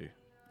is too.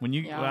 When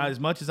you as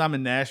much as I'm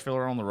in Nashville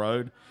or on the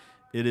road,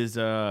 it is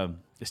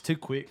it's too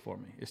quick for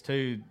me. It's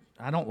too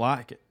I don't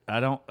like it.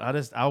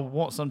 I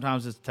want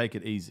sometimes just to take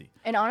it easy.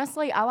 And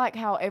honestly, I like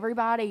how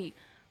everybody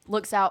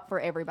looks out for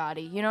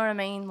everybody. You know what I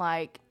mean?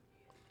 Like,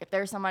 if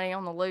there's somebody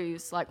on the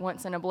loose, like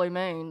once in a blue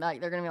moon,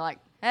 like they're gonna be like,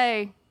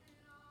 hey,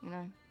 you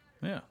know.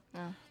 Yeah.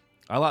 Yeah.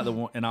 I like the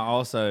one, and I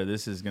also,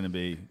 this is going to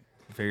be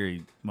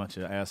very much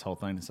an asshole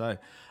thing to say.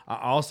 I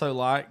also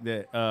like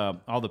that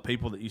all the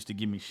people that used to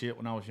give me shit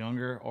when I was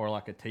younger, or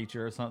like a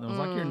teacher or something, was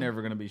like, you're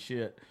never going to be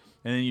shit.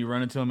 And then you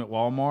run into them at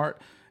Walmart,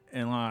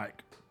 and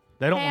like,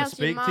 they don't want to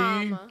speak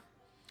to you.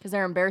 Because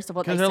they're embarrassed of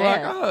what they Because said.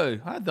 they're like, oh,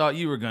 I thought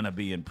you were going to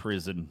be in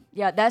prison.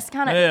 Yeah, that's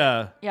kind of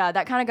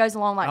that kind of goes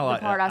along like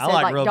the part I said,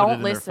 like rubbing don't it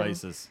in their listen.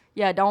 faces.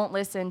 Yeah, don't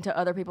listen to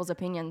other people's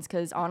opinions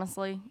because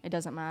honestly, it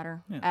doesn't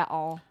matter at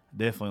all.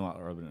 Definitely like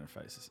rubbing it in their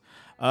faces.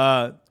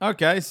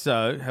 Okay,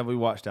 so have we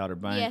watched Outer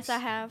Banks? Yes, I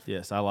have.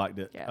 Yes, I liked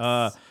it.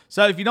 Yes.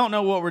 So if you don't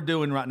know what we're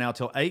doing right now,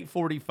 till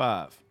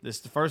 8:45. This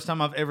is the first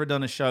time I've ever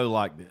done a show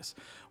like this.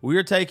 We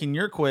are taking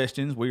your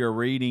questions. We are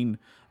reading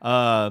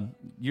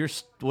your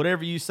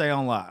whatever you say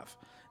on live.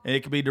 And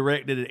it could be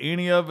directed at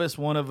any of us,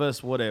 one of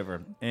us,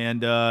 whatever.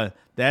 And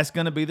that's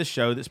going to be the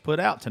show that's put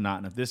out tonight.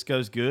 And if this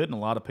goes good and a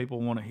lot of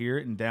people want to hear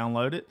it and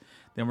download it,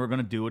 then we're going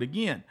to do it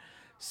again.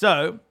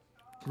 So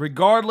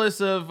regardless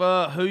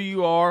of who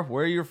you are,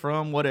 where you're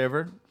from,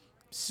 whatever,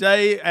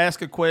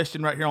 ask a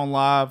question right here on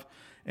live.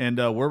 And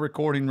we're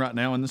recording right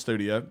now in the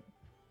studio.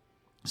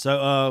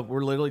 So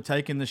we're literally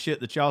taking the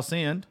shit that y'all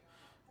send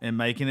and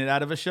making it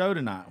out of a show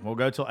tonight. We'll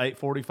go till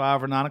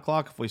 8:45 or 9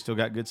 o'clock if we still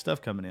got good stuff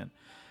coming in.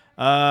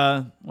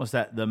 What's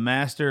that? The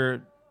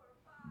Master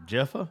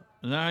Jeffa?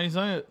 Is that how you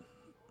say it?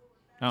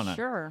 I don't know.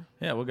 Sure.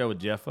 Yeah, we'll go with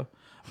Jeffa.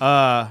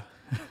 I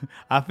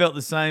felt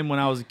the same when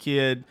I was a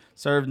kid,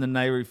 served in the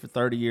Navy for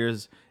 30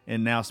 years,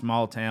 and now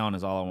small town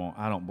is all I want.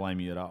 I don't blame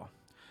you at all.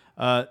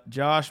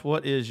 Josh,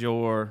 what is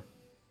your...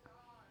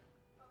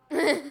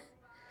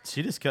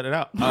 She just cut it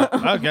out.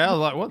 Okay, I was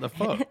like, what the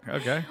fuck?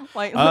 Okay.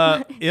 Wait,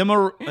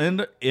 Emma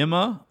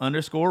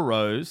 _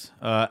 Rose,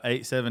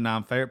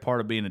 879, favorite part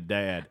of being a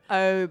dad.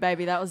 oh,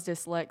 baby, that was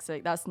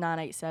dyslexic. That's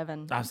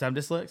 987. I'm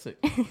dyslexic.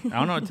 I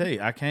don't know what to tell you.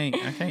 I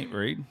can't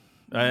read.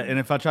 And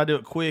if I try to do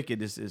it quick,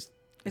 it's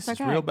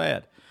okay. real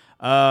bad.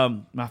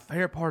 My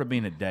favorite part of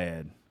being a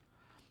dad,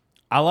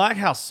 I like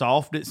how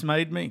soft it's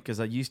made me because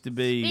I used to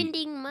be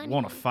Spending money.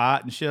 want to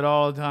fight and shit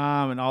all the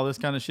time and all this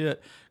kind of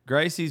shit.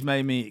 Gracie's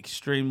made me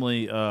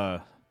extremely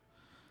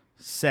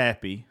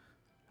sappy.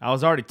 I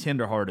was already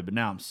tenderhearted, but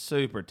now I'm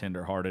super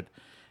tenderhearted.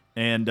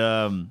 And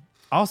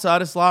also, I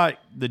just like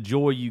the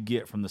joy you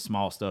get from the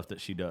small stuff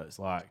that she does.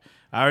 Like,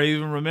 I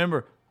even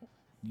remember,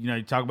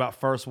 you talk about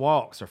first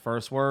walks or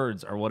first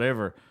words or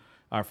whatever,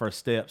 our first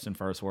steps and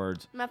first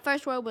words. My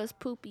first word was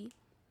poopy.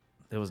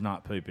 It was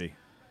not poopy.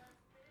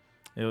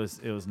 It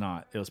was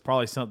not. It was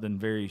probably something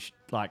very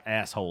like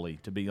assholey,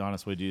 to be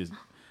honest with you.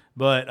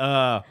 But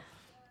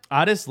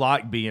I just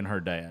like being her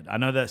dad. I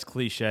know that's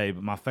cliche,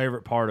 but my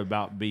favorite part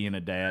about being a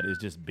dad is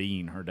just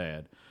being her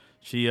dad.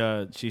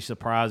 She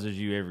surprises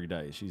you every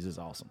day. She's just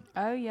awesome.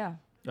 Oh, yeah.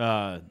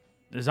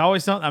 There's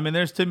always something. I mean,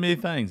 there's too many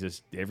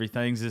things.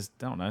 Everything's just,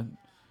 I don't know,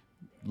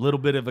 little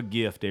bit of a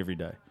gift every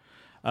day.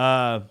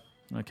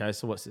 Okay,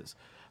 so what's this?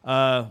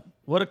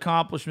 What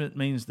accomplishment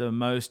means the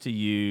most to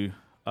you?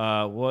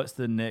 What's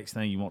the next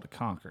thing you want to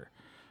conquer?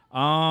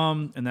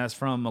 And that's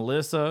from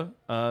Melissa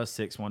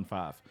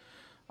 615.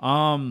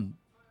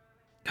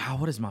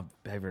 God, what is my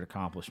favorite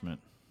accomplishment?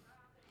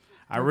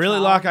 I really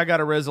like I got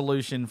a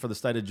resolution for the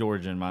state of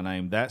Georgia in my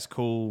name. That's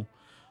cool.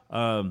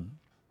 I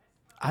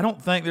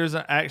don't think there's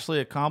actually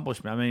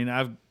accomplishment. I mean,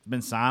 I've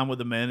been signed with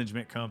a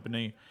management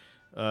company,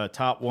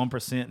 top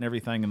 1% and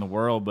everything in the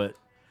world, but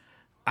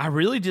I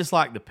really just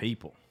like the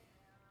people.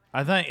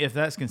 I think if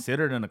that's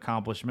considered an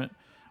accomplishment,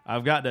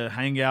 I've got to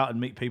hang out and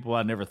meet people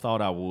I never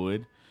thought I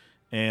would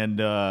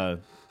and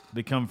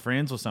become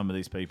friends with some of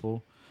these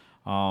people.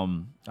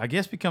 I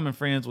guess becoming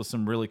friends with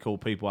some really cool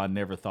people I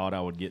never thought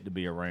I would get to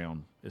be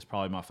around is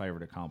probably my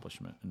favorite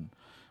accomplishment. And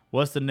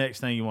what's the next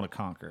thing you want to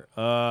conquer?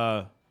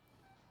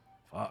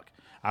 Fuck.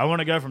 I want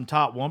to go from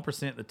top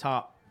 1% to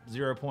top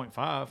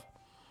 0.5.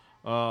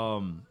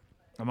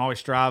 I'm always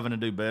striving to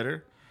do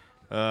better.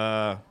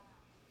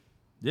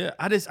 Yeah,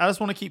 I just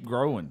want to keep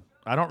growing.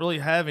 I don't really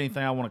have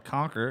anything I want to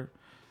conquer.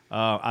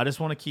 I just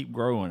want to keep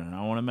growing, and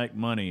I want to make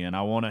money, and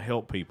I want to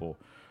help people.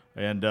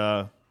 And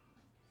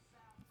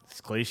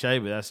it's cliche,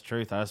 but that's the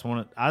truth. I just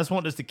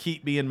want this to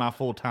keep being my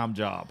full-time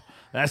job.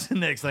 That's the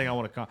next thing I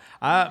want to conquer.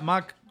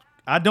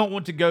 I don't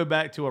want to go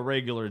back to a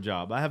regular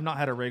job. I have not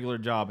had a regular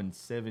job in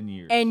 7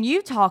 years. And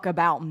you talk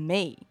about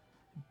me.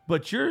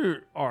 But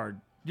you're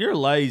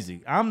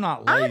lazy. I'm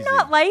not lazy. I'm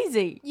not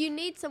lazy. You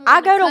need someone.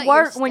 I to go cut to your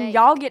work when steak.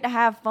 y'all get to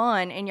have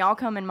fun and y'all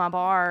come in my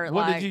bar.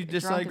 What like, did you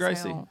just drunk say, as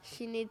Gracie? hell.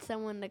 She needs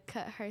someone to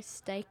cut her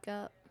steak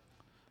up.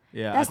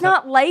 Yeah, That's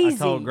not lazy. I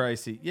told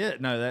Gracie. Yeah,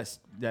 no, that's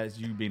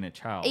you being a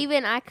child.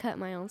 Even I cut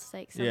my own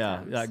steak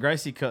sometimes. Yeah,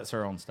 Gracie cuts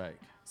her own steak.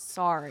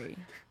 Sorry.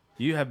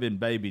 You have been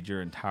babied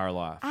your entire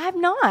life. I have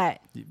not.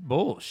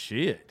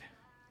 Bullshit.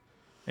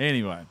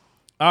 Anyway,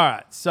 All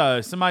right,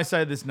 so somebody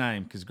say this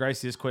name because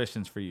Gracie, this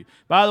question's for you.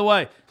 By the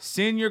way,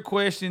 send your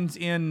questions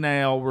in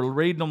now. We're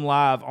reading them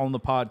live on the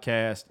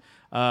podcast.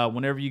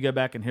 Whenever you go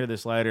back and hear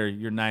this later,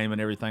 your name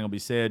and everything will be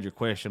said. Your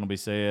question will be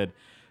said.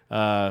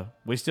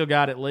 We still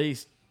got at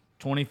least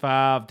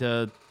 25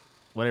 to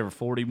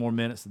 40 more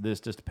minutes of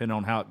this, just depending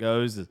on how it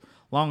goes, as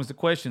long as the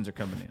questions are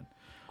coming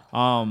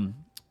in.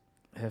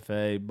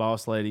 Jefe,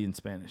 boss lady in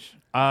Spanish.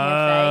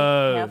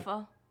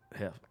 Jefe.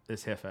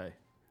 It's Jefe.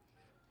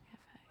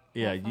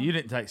 Yeah, you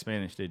didn't take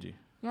Spanish, did you?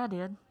 Yeah, I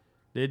did.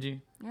 Did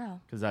you? Yeah.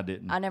 Because I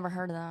didn't. I never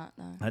heard of that,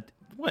 though.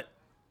 What?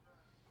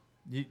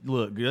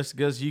 Look, just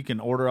because you can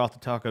order off the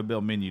Taco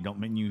Bell menu don't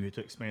mean you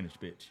took Spanish,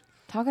 bitch.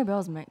 Taco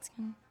Bell's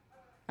Mexican.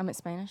 I meant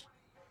Spanish.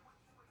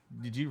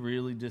 Did you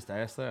really just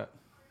ask that?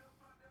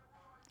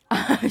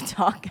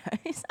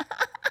 Tacos.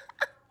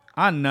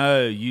 I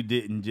know you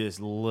didn't just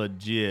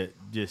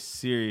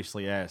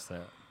seriously ask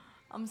that.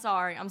 I'm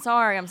sorry.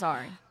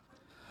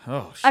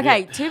 Oh, shit.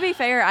 Okay, to be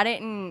fair, I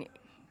didn't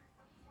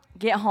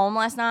get home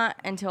last night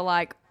until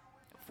like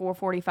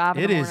 4:45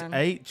 in the morning.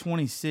 It is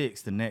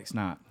 8:26 the next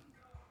night.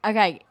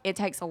 Okay, it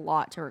takes a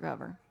lot to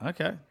recover.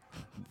 Okay.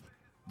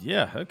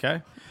 Yeah,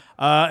 okay.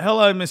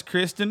 Hello, Miss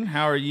Kristen.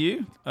 How are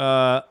you?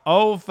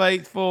 Old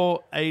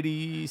Faithful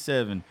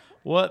 87.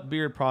 What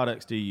beard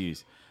products do you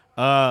use?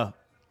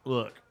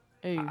 Look,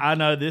 Ooh. I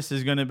know this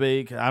is going to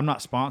be, I'm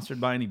not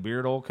sponsored by any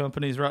beard oil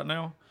companies right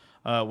now.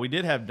 We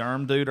did have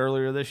Derm Dude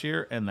earlier this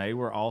year, and they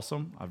were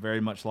awesome. I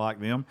very much like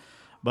them.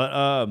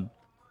 But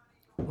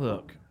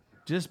look,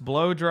 just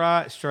blow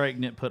dry it,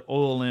 straighten it, put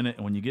oil in it,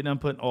 and when you get done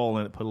putting oil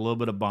in it, put a little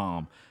bit of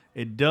balm.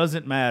 It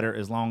doesn't matter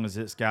as long as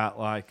it's got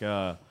like,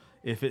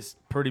 if it's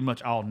pretty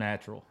much all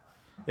natural.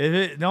 If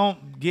it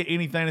don't get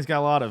anything that's got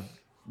a lot of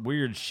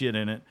weird shit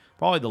in it,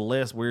 probably the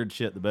less weird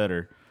shit, the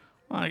better.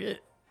 Like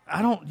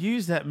I don't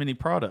use that many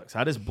products.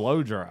 I just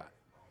blow dry it.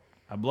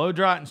 I blow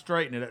dry it and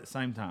straighten it at the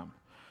same time.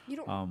 You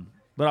don't.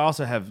 But I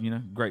also have,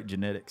 great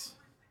genetics.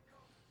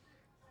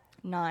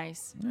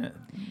 Nice. Yeah.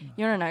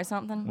 You want to know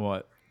something?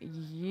 What?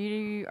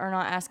 You are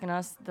not asking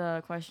us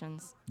the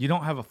questions. You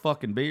don't have a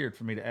fucking beard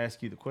for me to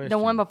ask you the question. The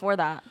one before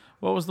that,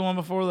 What was the one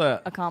before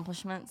that?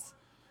 accomplishments.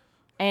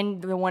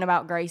 And the one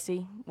about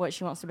Gracie, what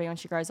she wants to be when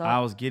she grows up.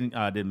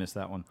 I did miss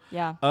that one.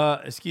 Yeah.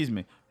 Excuse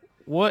me.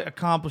 What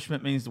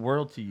accomplishment means the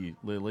world to you,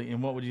 Lily,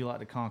 and what would you like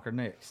to conquer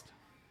next?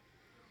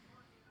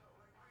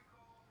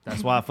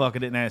 That's why I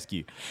fucking didn't ask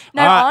you.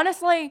 No, All right.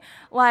 honestly,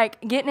 like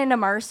getting into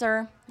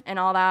Mercer and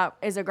all that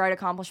is a great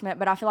accomplishment,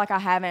 but I feel like I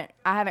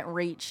haven't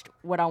reached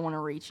what I want to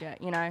reach yet,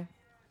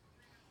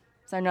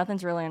 So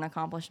nothing's really an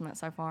accomplishment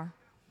so far.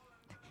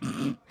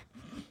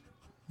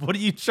 What are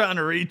you trying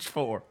to reach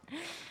for?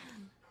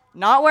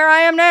 Not where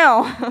I am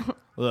now.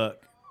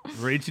 Look,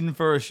 reaching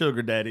for a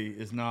sugar daddy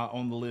is not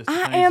on the list of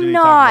things I we need am to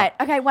talk not.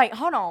 about. Okay, wait,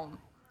 hold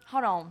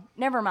on.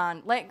 Never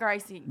mind. Let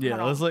Gracie. Yeah,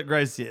 hold on. let's let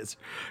Gracie answer.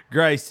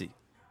 Gracie,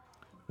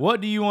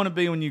 what do you want to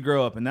be when you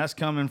grow up? And that's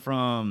coming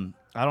from,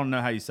 I don't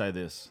know how you say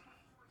this.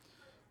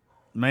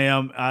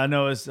 Ma'am, I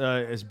know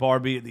it's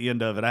Barbie at the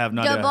end of it. I have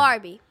no idea. Go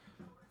Barbie.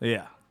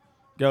 Yeah.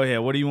 Go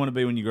ahead. What do you want to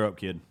be when you grow up,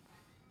 kid?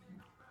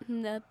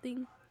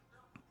 Nothing.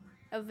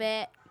 A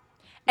vet.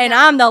 And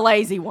I'm the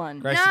lazy one.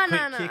 Gracie, No, quit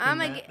no, no. kicking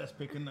I'ma that. get- That's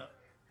picking up.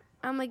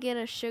 I'm gonna get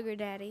a sugar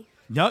daddy.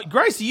 No,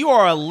 Gracie, you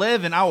are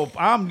 11.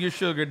 I'm your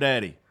sugar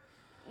daddy.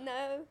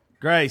 No.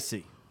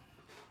 Gracie.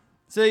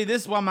 See,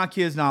 this is why my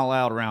kid's not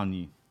allowed around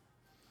you.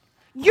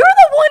 You're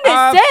the one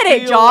that said it,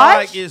 feel Josh.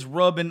 like it's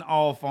rubbing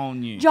off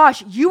on you.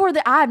 Josh, you were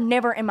I've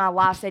never in my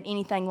life said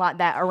anything like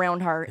that around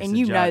her, It's and a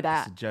you joke. know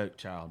that. It's a joke,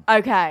 child.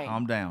 Okay.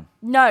 Calm down.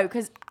 No,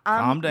 because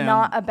Calm I'm down.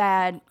 not a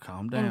bad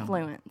Calm down.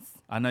 influence.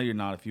 I know you're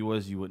not. If you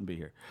was, you wouldn't be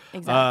here.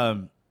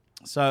 Exactly.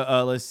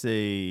 So let's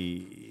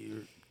see.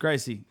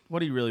 Gracie, what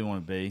do you really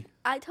want to be?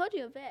 I told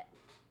you a vet.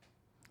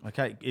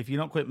 Okay, if you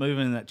don't quit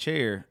moving in that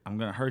chair, I'm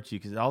going to hurt you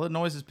because all the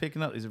noise is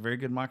picking up. These are very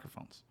good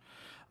microphones.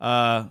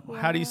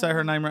 How do you say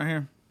her name right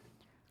here?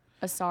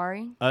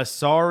 Asari.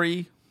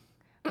 Sorry.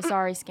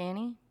 Asari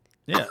Scanny.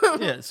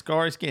 Yeah,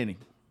 Scary Skinny.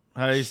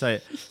 How do you say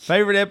it?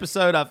 Favorite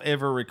episode I've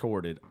ever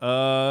recorded?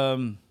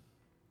 Damn,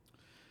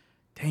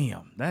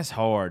 that's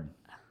hard.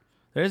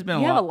 There's been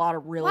You a have lot. a lot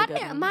of really Why good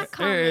didn't ones. my There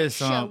comments is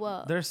show some.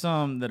 up? There's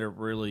some that are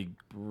really,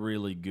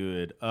 really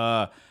good.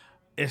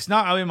 It's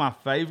not really my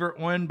favorite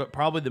one, but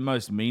probably the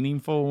most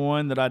meaningful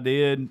one that I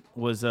did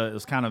was it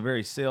was kind of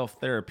very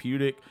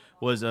self-therapeutic.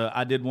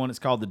 I did one. It's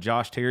called the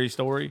Josh Terry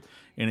story,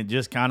 and it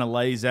just kind of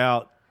lays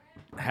out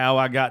how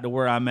I got to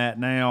where I'm at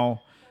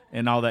now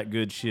and all that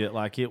good shit.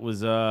 Like it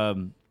was,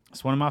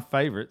 it's one of my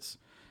favorites.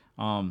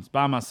 It's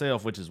by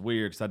myself, which is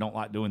weird because I don't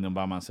like doing them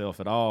by myself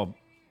at all.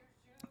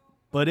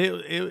 But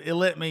it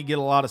let me get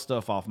a lot of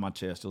stuff off my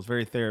chest. It was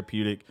very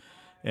therapeutic,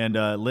 and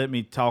let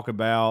me talk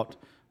about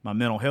my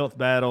mental health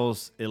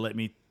battles. It let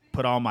me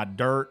put all my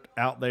dirt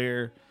out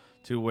there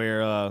to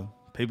where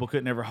people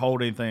couldn't ever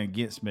hold anything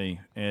against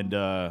me, and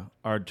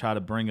or try to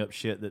bring up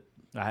shit that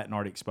I hadn't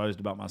already exposed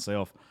about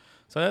myself.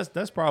 So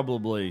that's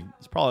probably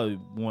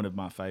one of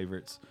my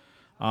favorites.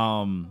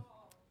 And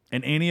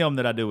any of them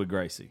that I do with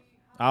Gracie.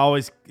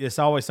 It's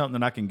always something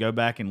that I can go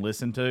back and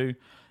listen to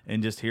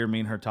and just hear me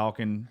and her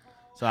talking.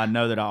 So I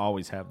know that I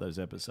always have those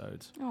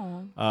episodes.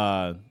 Oh.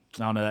 I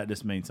don't know. That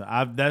just means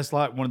that's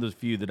like one of those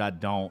few that I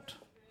don't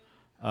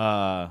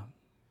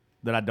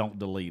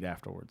delete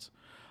afterwards.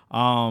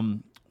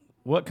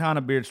 What kind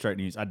of beard straightener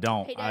you use? I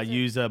don't. He I doesn't.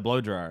 use a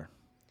blow dryer.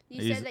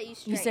 You said that you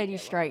straighten. You said you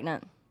straighten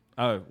it,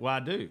 Oh, well, I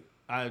do.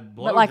 I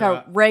blow but like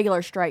dry. a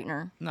regular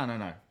straightener. No.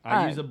 I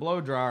Oh. use a blow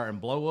dryer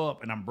and blow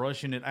up, and I'm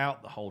brushing it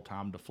out the whole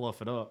time to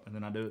fluff it up, and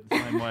then I do it the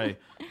same way,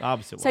 the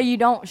opposite So way. you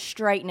don't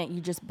straighten it;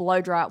 you just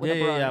blow dry it with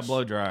a brush. Yeah,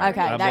 blow dryer.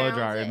 Okay, I that- blow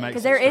dryer. It makes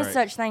Because it there is straight.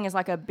 such thing as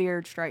like a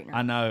beard straightener.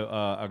 I know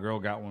a girl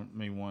got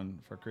me one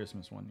for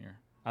Christmas one year.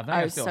 I think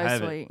I Oh, still so have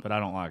sweet. it, but I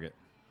don't like it.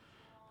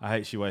 I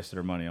hate she wasted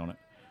her money on it.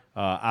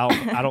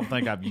 I don't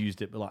think I've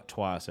used it but like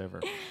twice ever.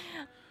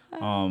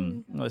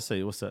 Let's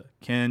see. What's that?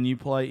 Can you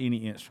play any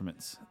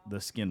instruments?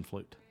 The skin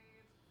flute.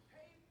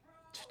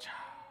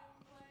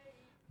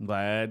 I'm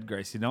glad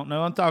Gracie don't know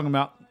what I'm talking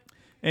about.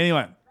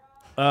 Anyway,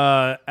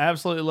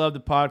 absolutely love the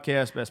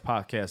podcast. Best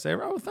podcast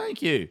ever. Oh,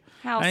 thank you.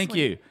 How thank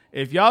sweet. you.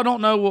 If y'all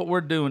don't know what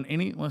we're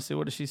doing, let's see.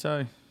 What did she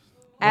say?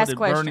 Ask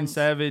Burning questions.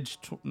 Savage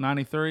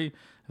 93.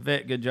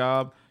 Vet, good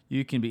job.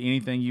 You can be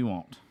anything you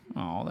want.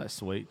 Oh, that's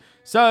sweet.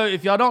 So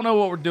if y'all don't know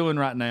what we're doing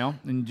right now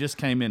and you just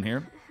came in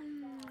here,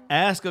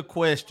 ask a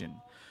question.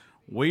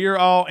 We are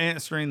all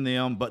answering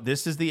them, but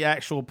this is the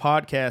actual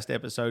podcast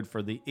episode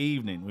for the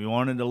evening. We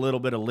wanted a little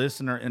bit of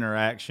listener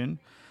interaction.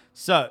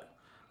 So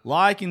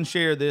like and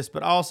share this,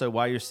 but also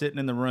while you're sitting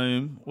in the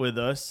room with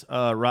us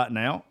right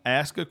now,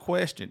 ask a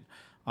question.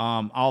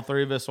 All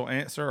three of us will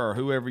answer, or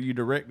whoever you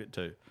direct it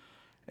to.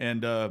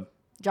 And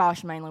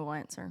Josh mainly will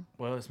answer.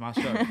 well, it's my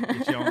show.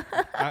 Get you on.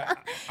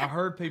 I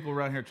heard people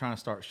around here trying to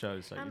start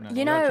shows, so You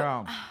you know- gotta try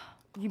 'em.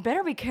 You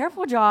better be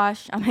careful,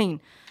 Josh. I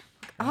mean,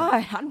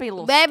 God, I'd be a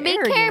little Better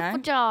scared. be you careful,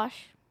 know?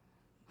 Josh.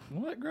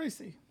 What,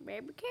 Gracie?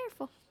 Better be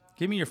careful.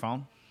 Give me your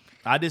phone.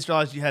 I just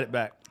realized you had it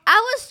back.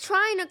 I was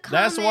trying to comment.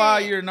 That's why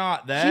you're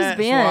not. That's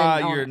been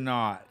why on you're it.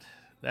 not.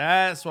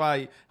 That's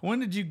why. When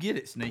did you get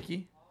it,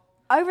 Sneaky?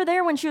 Over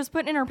there when she was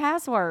putting in her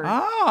password.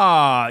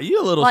 Ah,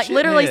 you a little like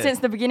literally shithead. since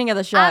the beginning of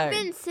the show. I've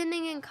been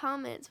sending in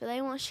comments, but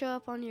they won't show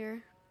up on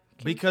your.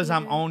 Because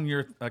I'm computer. on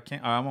your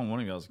account. I'm on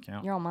one of y'all's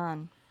account. You're on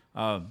mine.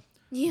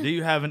 Yeah. Do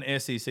you have an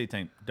SEC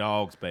team?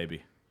 Dogs,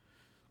 baby.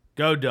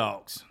 Go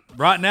Dogs.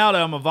 Right now,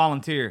 though, I'm a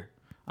volunteer.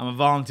 I'm a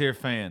volunteer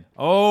fan.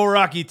 Oh,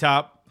 Rocky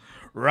Top,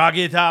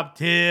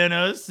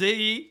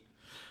 Tennessee.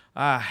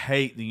 I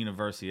hate the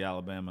University of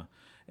Alabama.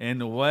 And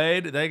the way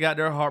that they got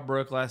their heart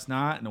broke last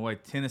night and the way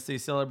Tennessee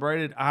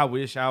celebrated, I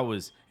wish I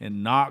was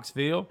in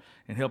Knoxville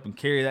and helping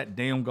carry that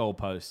damn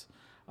goalpost.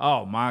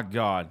 Oh, my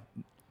God.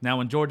 Now,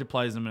 when Georgia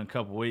plays them in a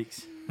couple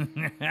weeks,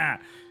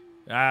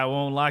 I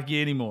won't like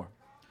you anymore.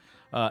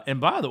 And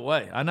by the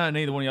way, I know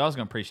neither one of y'all is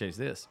going to appreciate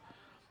this.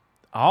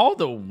 All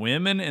the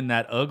women in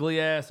that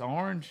ugly-ass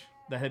orange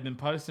that had been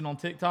posting on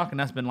TikTok, and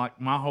that's been like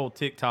my whole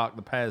TikTok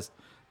the past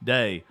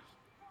day,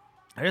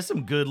 there's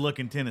some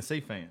good-looking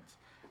Tennessee fans.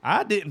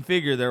 I didn't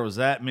figure there was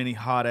that many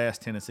hot-ass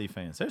Tennessee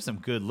fans. There's some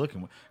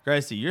good-looking ones.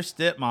 Gracie, your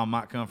stepmom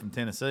might come from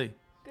Tennessee.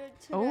 Good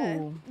to Oh.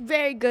 know.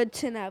 Very good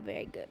to know.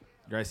 Very good.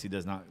 Gracie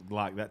does not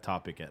like that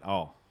topic at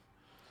all.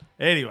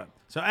 Anyway,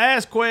 so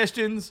ask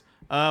questions.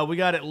 We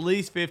got at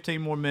least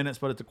 15 more minutes,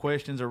 but if the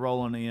questions are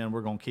rolling in,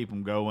 we're going to keep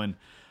them going.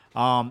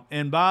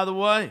 And by the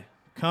way,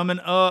 coming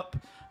up,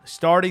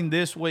 starting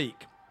this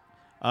week,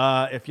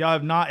 if y'all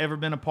have not ever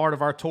been a part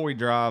of our toy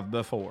drive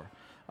before,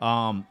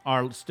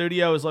 our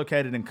studio is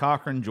located in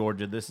Cochran,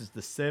 Georgia. This is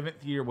the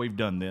 7th year we've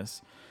done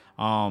this.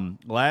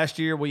 Last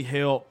year we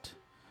helped,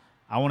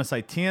 I want to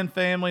say 10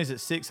 families at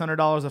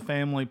 $600 a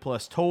family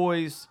plus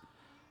toys,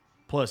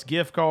 plus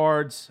gift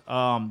cards.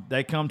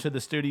 They come to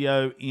the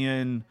studio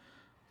in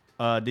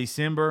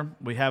December.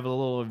 We have a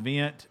little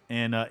event,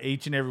 and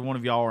each and every one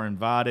of y'all are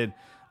invited.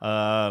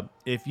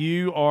 If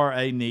you are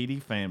a needy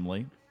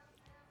family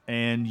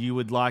and you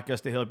would like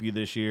us to help you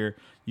this year,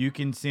 you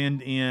can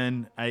send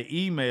in an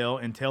email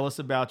and tell us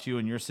about you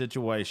and your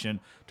situation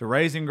to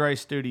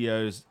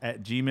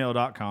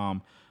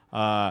raisinggracestudios@gmail.com.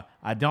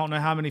 I don't know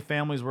how many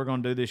families we're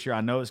going to do this year.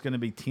 I know it's going to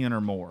be 10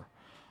 or more.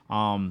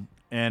 And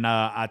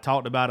I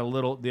talked about it a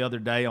little the other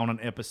day on an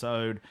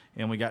episode,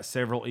 and we got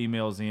several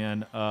emails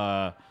in.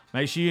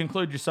 Make sure you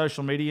include your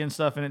social media and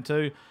stuff in it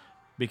too,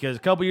 because a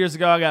couple years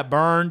ago I got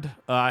burned.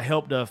 I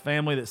helped a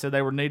family that said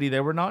they were needy. They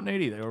were not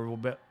needy. They were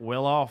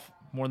well off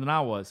more than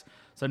I was.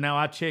 So now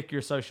I check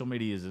your social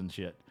medias and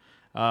shit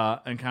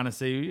and kind of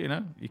see,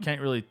 you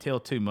can't really tell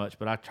too much,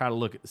 but I try to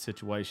look at the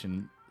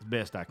situation as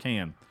best I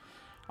can.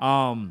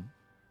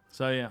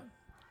 So, yeah.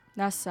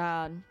 That's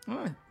sad.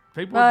 Well,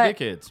 people are But-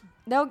 dickheads.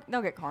 They'll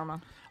get karma.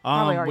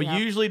 Probably We already have.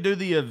 usually do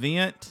the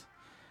event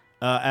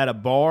at a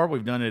bar.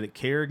 We've done it at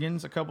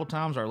Kerrigan's a couple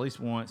times, or at least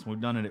once.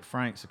 We've done it at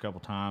Frank's a couple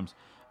times.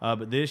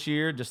 But this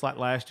year, just like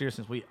last year,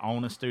 since we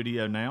own a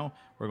studio now,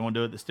 we're going to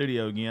do it at the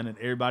studio again. And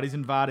everybody's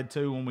invited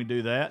to when we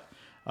do that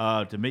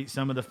to meet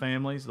some of the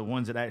families, the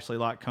ones that actually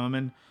like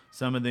coming.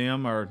 Some of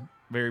them are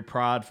very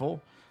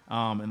prideful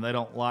and they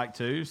don't like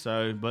to.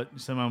 But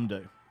some of them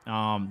do.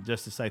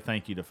 just to say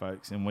thank you to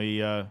folks. And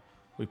we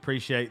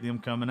appreciate them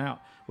coming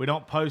out. We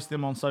don't post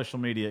them on social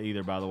media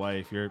either, by the way,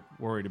 if you're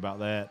worried about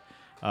that.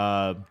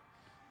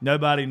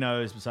 Nobody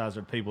knows besides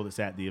the people that's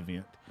at the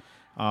event.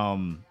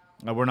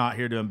 We're not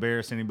here to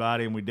embarrass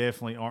anybody, and we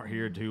definitely aren't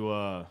here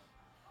to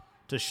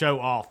show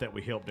off that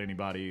we helped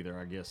anybody either,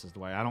 I guess is the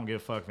way. I don't give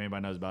a fuck if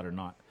anybody knows about it or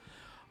not.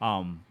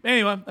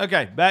 Anyway,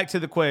 okay, back to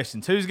the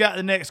questions. Who's got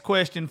the next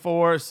question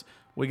for us?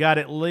 We got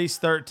at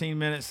least 13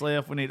 minutes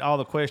left. We need all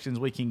the questions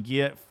we can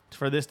get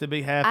for this to be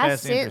I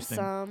half-ass sent interesting.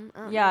 some. I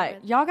don't Yeah, know.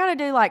 y'all got to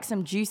do like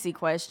some juicy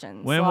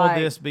questions. When like,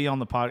 will this be on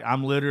the podcast?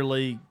 I'm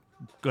literally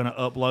going to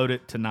upload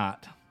it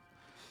tonight.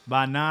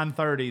 By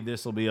 9:30,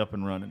 this will be up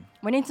and running.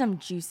 We need some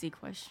juicy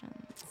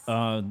questions.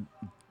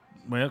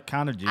 Well,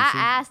 kind of juicy. I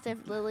asked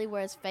if Lily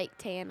wears fake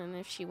tan and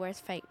if she wears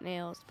fake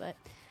nails, but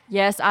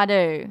Yes, I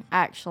do,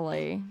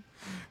 actually.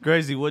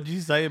 Gracie, what did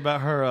you say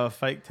about her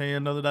fake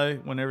tan the other day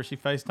whenever she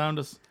FaceTimed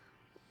us?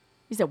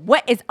 You said,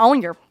 what is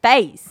on your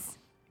face?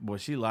 Boy,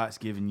 she likes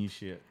giving you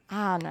shit.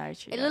 I know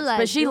she It does. look like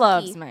But she Dookie.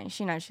 loves me.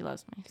 She knows she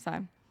loves me.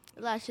 So,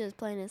 like she was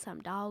playing in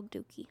some dog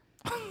dookie.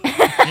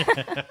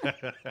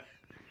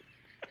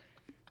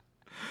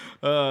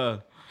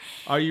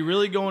 Are you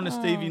really going to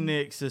Stevie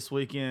Nicks this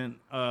weekend?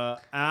 I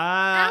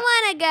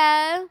want to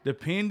go.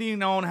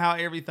 Depending on how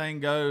everything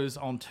goes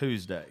on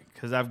Tuesday,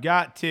 because I've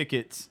got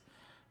tickets,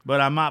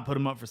 but I might put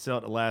them up for sale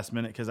at the last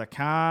minute because I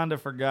kind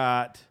of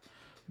forgot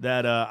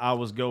that I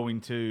was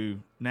going to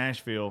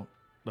Nashville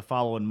the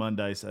following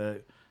Monday, so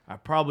I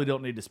probably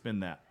don't need to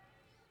spend that.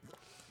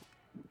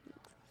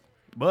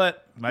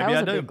 But maybe that was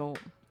I a do. big goal.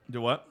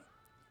 Do what?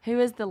 Who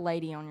is the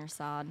lady on your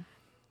side?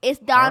 It's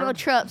Donald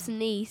Trump's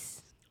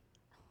niece.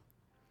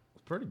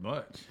 Pretty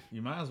much.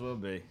 You might as well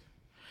be.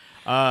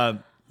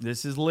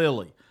 This is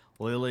Lily.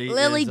 Lily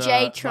is,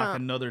 J. like Trump.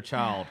 another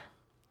child.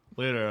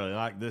 Literally.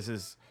 Like this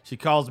is. She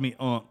calls me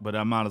Unc, but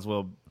I might as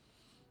well.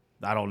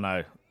 I don't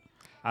know.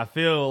 I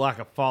feel like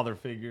a father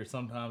figure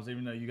sometimes,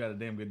 even though you got a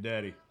damn good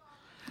daddy.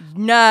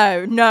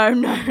 No.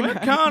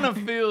 It kind of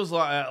feels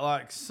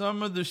like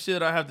some of the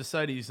shit I have to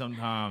say to you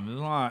sometimes. It's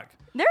like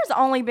There's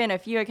only been a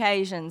few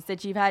occasions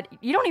that you've had.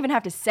 You don't even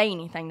have to say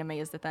anything to me.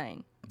 Is the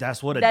thing.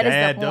 that's what a That is the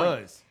dad point.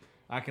 does.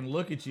 I can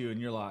look at you and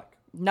you're like,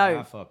 No.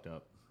 I fucked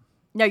up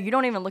No, you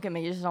don't even look at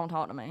me. You just don't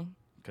talk to me.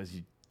 because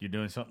you're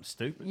doing something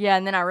stupid. Yeah,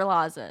 and then I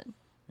realize it.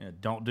 Yeah,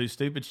 don't do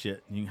stupid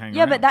shit. You can hang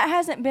Yeah, around. but that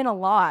hasn't been a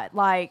lot.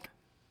 Like,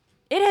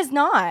 it has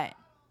not.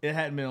 It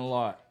hadn't been a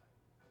lot.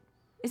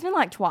 It's been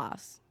like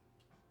twice.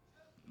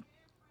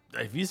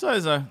 If you say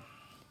so.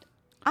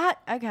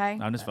 Okay.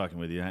 I'm just fucking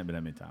with you. It ain't been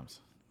that many times.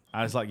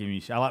 I just like giving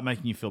you. I like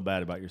making you feel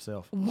bad about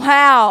yourself.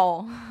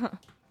 Wow.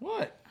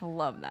 What? I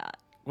love that.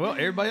 Well,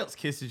 everybody else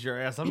kisses your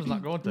ass. I'm just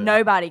not going to.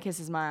 Nobody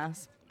kisses my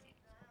ass.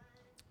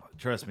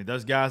 Trust me,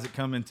 those guys that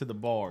come into the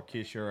bar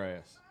kiss your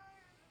ass.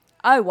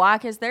 Oh, why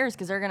kiss theirs?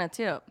 Because they're gonna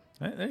tip.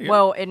 Hey, there you go.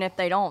 Well, and if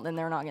they don't, then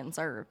they're not getting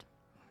served.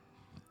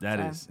 That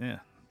so. is, yeah.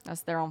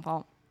 That's their own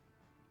fault.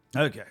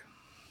 Okay.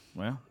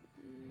 Well,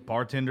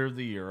 bartender of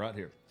the year right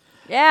here.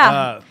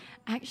 Yeah.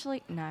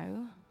 Actually,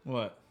 no.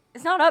 What?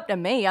 It's not up to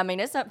me. I mean,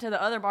 it's up to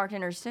the other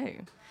bartenders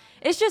too.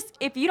 It's just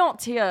if you don't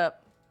tip,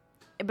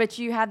 but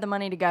you had the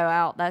money to go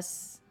out,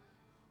 that's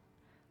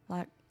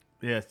like,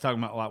 Yeah, it's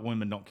talking about like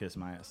women don't kiss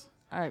my ass.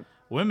 oh.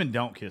 Women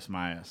don't kiss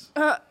my ass.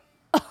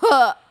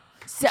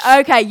 So,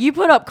 okay, you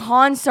put up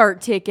concert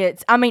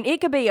tickets. I mean,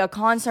 it could be a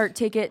concert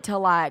ticket to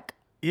like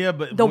Yeah,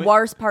 but the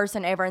worst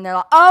person ever, and they're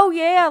like, "Oh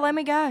yeah, let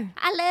me go."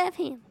 I love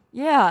him.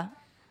 Yeah,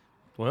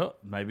 Well,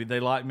 maybe they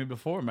liked me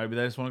before. Maybe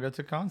they just want to go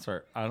to a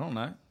concert. I don't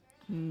know.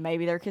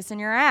 maybe they're kissing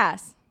your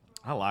ass.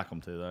 I like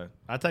them too, though.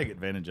 I take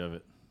advantage of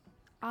it.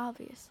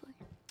 Obviously.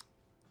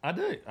 I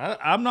do.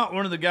 I'm not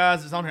one of the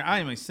guys that's on here. I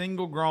am a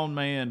single grown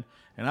man,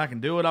 and I can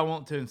do what I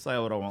want to and say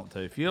what I want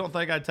to. If you don't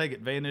think I take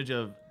advantage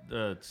of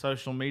the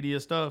social media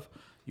stuff,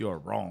 you are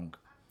wrong.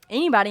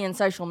 Anybody in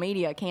social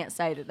media can't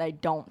say that they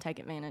don't take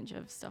advantage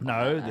of stuff.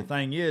 No, like the that,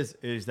 thing is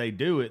they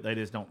do it. They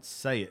just don't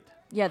say it.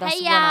 yeah, that's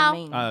Hey, what I y'all.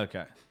 mean.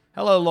 Okay.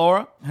 Hello,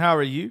 Laura. How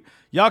are you?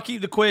 Y'all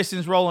keep the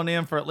questions rolling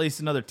in for at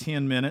least another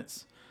 10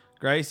 minutes.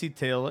 Gracie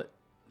tells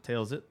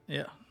it.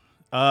 Yeah.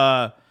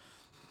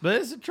 But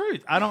it's the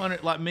truth. I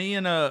don't like me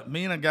and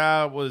a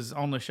guy was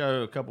on the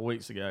show a couple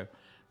weeks ago,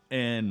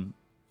 and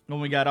when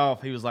we got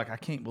off, he was like, "I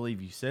can't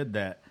believe you said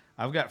that."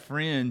 I've got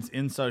friends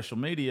in social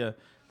media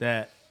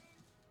that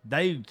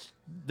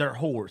they're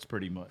whores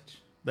pretty much.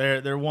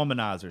 They're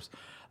womanizers,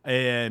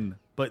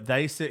 but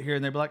they sit here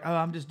and they're like, "Oh,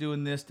 I'm just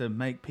doing this to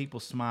make people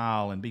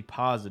smile and be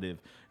positive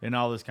and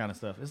all this kind of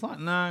stuff." It's like,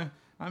 no,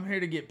 I'm here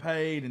to get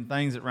paid and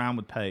things that rhyme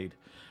with paid.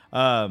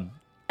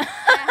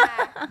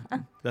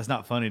 That's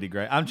not funny to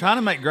Grace. I'm trying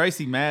to make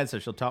Gracie mad so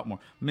she'll talk more.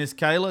 Miss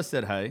Kayla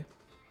said, "Hey."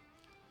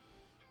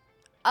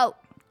 Oh.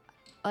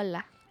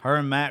 Hola. Her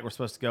and Mac were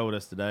supposed to go with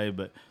us today,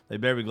 but they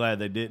better be glad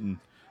they didn't,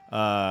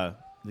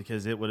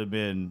 because it would have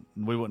been,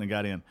 we wouldn't have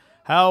got in.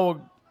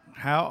 How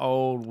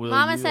old will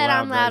Mama you said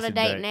allow I'm allowed Gracie to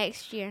date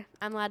next year.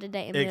 I'm allowed to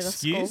date in middle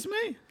school. Excuse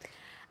me?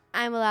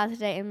 I'm allowed to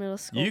date in middle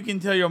school. You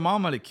can tell your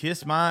mama to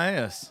kiss my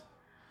ass.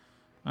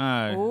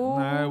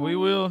 No, we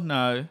will.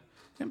 No.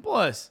 And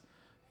plus,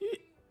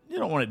 you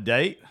don't want to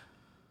date.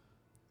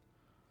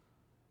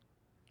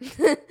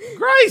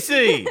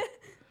 Gracie!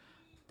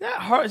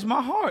 That hurts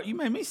my heart. You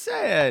made me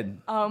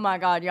sad. Oh my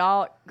God,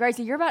 y'all.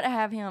 Gracie, you're about to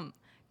have him.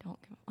 Don't.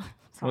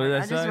 What did Sorry, I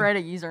I just say? read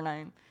a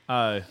username.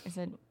 Oh, It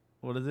said,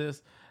 what is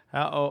this?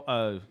 How old?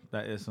 Oh,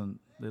 that is the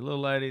little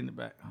lady in the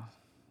back.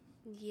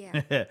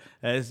 Yeah.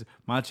 That's,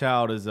 my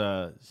child is,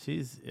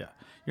 she's.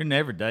 You're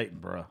never dating,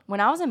 bro. when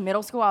I was in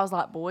middle school, I was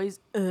like, boys,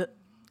 and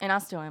I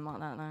still am like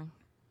that though.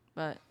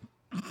 But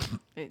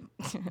it,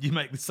 You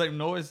make the same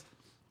noise?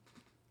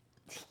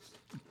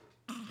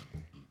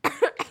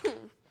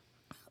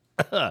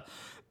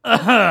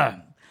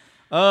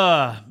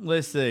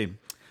 Let's see.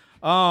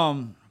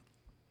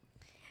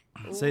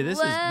 See,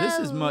 this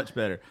is much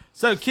better.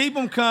 So keep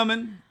them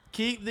coming.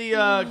 Keep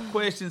the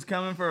questions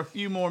coming for a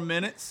few more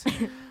minutes,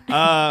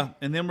 and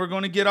then we're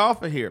going to get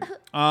off of here.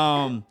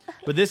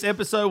 But this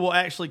episode will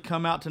actually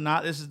come out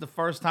tonight. This is the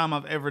first time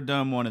I've ever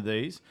done one of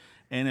these,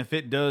 and if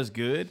it does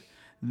good,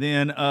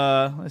 then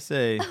let's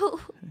see.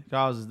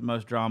 Causes the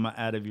most drama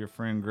out of your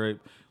friend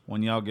group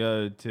when y'all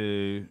go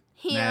to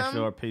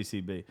Nashville or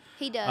PCB.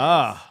 He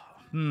does.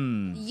 You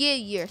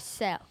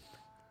yourself.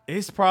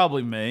 It's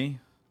probably me.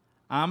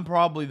 I'm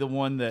probably the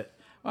one that.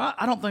 Well,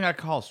 I don't think I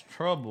cause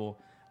trouble.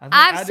 I think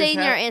I've I just seen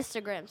your have-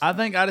 Instagram. I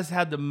think I just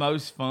had the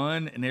most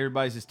fun, and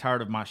everybody's just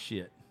tired of my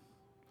shit.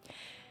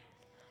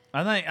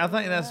 I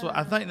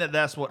think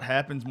that's what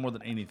happens more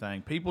than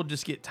anything. People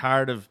just get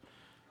tired of.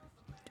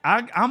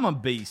 I'm a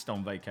beast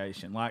on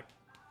vacation. Like,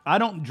 I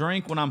don't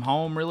drink when I'm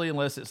home really,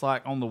 unless it's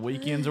like on the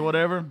weekends or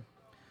whatever.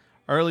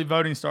 Early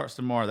voting starts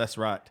tomorrow. That's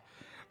right.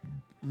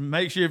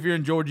 Make sure if you're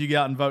in Georgia, you get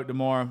out and vote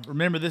tomorrow.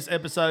 Remember, this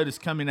episode is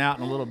coming out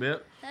in a little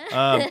bit.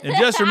 And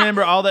just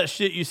remember all that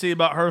shit you see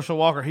about Herschel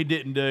Walker, he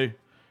didn't do.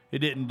 He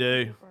didn't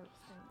do.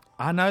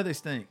 I know they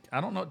stink. I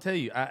don't know what to tell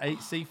you. I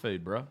ate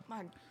seafood, bro.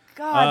 my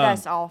God,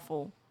 that's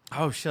awful.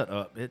 Oh, shut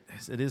up. It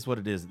is what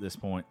it is at this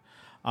point.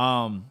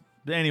 But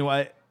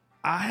anyway,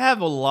 I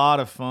have a lot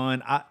of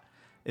fun.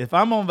 If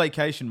I'm on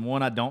vacation,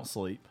 I don't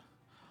sleep.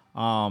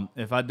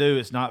 If I do,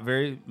 it's not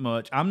very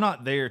much. I'm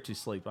not there to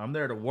sleep. I'm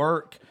there to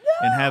work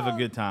and have a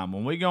good time.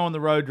 When we go on the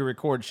road to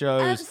record I've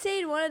shows,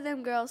 seen one of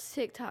them girls'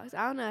 TikToks.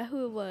 I don't know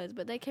who it was,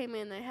 but they came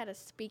in. They had a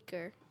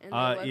speaker and they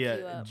woke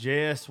you up.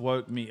 Jess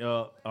woke me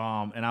up,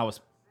 and I was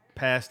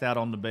passed out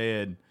on the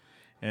bed,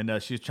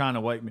 and she was trying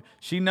to wake me.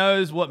 She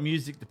knows what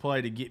music to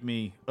play to get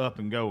me up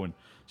and going.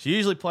 She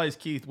usually plays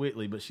Keith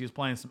Whitley, but she was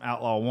playing some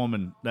Outlaw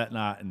Woman that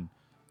night, and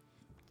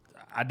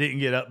I didn't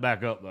get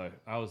back up though.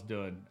 I was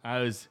done.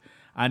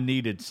 I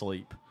needed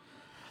sleep.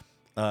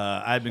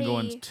 I'd been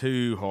going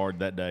too hard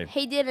that day.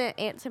 He didn't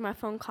answer my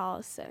phone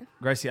calls, so.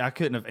 Gracie, I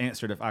couldn't have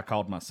answered if I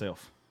called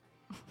myself.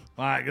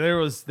 Like there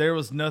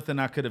was nothing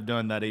I could have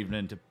done that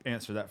evening to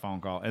answer that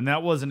phone call, and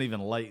that wasn't even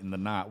late in the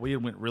night. We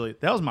went really.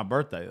 That was my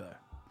birthday though.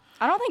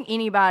 I don't think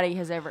anybody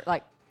has ever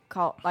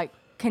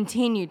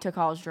continued to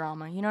cause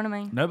drama. You know what I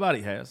mean?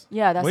 Nobody has.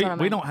 Yeah, that's we, what I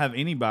mean. We don't have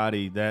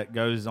anybody that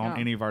goes on No.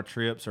 any of our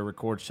trips or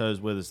records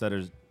shows with us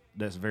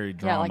that's very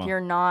drama. Yeah, like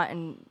you're not,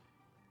 and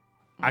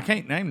I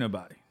can't name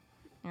nobody.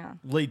 yeah.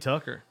 Lee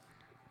Tucker.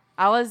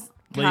 I was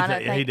Lee kind of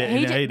he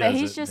thinking, doesn't. but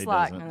he's just He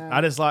like, doesn't.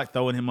 I just like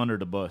throwing him under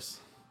the bus.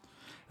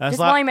 That's just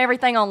like, blame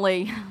everything on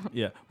Lee.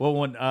 yeah. Well,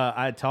 when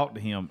I had talked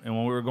to him, and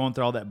when we were going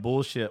through all that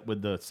bullshit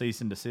with the cease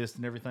and desist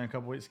and everything a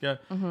couple weeks ago,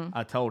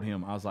 I told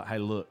him, I was like, hey,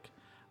 look,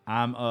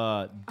 I'm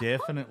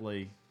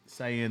definitely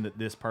saying that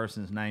this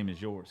person's name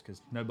is yours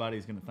because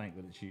nobody's going to think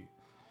that it's you.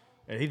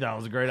 And he thought it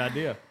was a great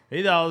idea.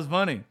 He thought it was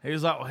funny. He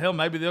was like, well, hell,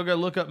 maybe they'll go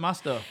look up my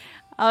stuff.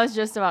 I was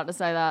just about to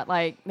say that.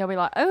 Like, they'll be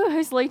like, oh,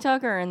 who's Lee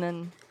Tucker? And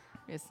then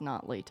it's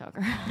not Lee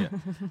Tucker. Yeah.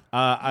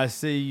 I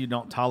see you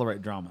don't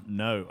tolerate drama.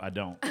 No, I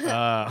don't.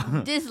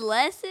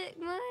 Dyslexic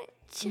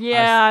much?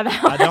 Yeah,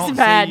 that I was don't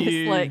bad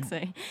see you.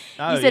 dyslexia.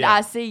 Oh, You said, yeah.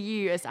 I see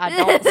you. It's, I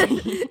don't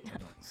see you.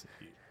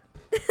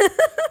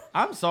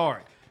 I'm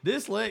sorry.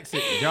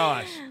 Dyslexic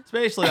Josh,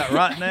 especially like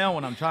right now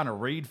when I'm trying to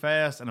read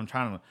fast and I'm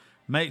trying to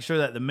make sure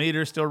that the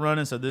meter's still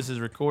running so this is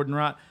recording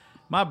right.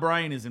 My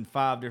brain is in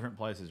 5 different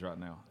places right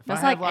now. If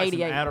That's I have like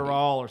some 88.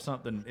 Adderall or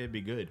something, it'd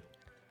be good.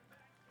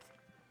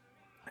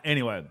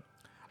 Anyway,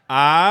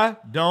 I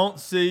don't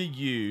see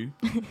you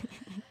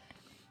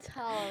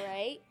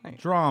Tolerate.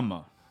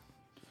 drama.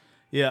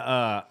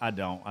 Yeah, I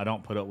don't. I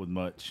don't put up with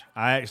much.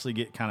 I actually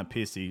get kind of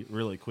pissy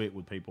really quick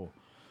with people.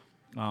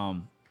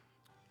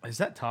 Is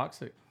that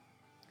toxic?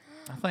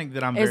 I think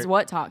that I'm Is very,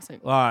 what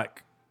toxic?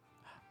 like,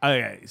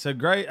 okay, so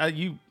great. I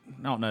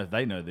don't know if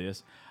they know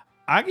this.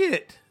 I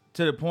get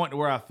to the point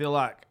where I feel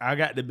like I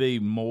got to be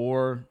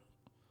more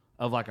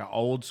of like an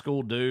old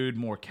school dude,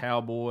 more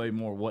cowboy,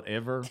 more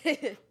whatever,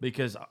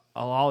 because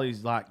all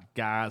these like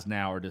guys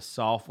now are just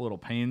soft little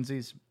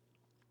pansies.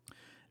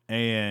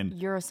 And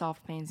You're a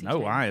soft pansy. no,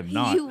 too. I am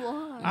not. You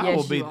are. I yes,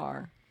 will be you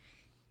are.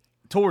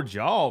 towards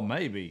y'all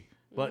maybe,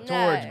 but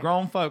No. towards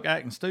grown folk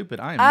acting stupid,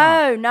 I am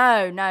not.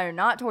 Oh, no,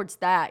 not towards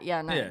that.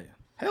 Yeah, no. Yeah,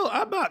 hell,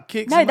 I about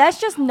kick. No, that's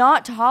just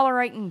not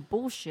tolerating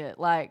bullshit.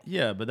 Like,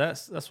 yeah, but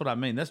that's what I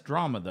mean. That's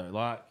drama though.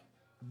 Like,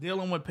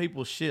 dealing with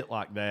people's shit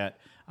like that,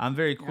 I'm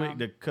very quick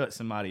to cut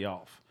somebody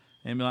off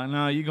and be like,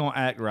 no, you're going to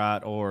act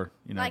right, or,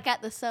 you know. Like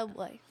at the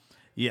Subway.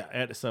 Yeah,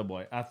 at the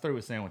Subway. I threw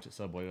a sandwich at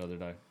Subway the other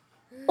day.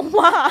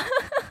 Why?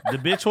 The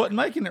bitch wasn't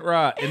making it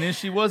right, and then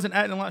she wasn't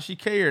acting like she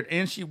cared,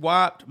 and she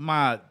wiped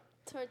my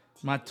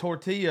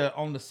tortilla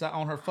on the side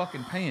on her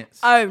fucking pants.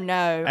 Oh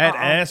no! I had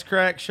ass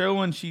crack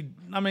showing.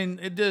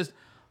 It just.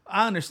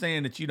 I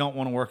understand that you don't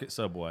want to work at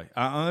Subway.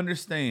 I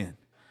understand,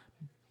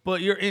 but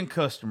you're in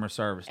customer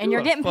service, and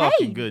you're getting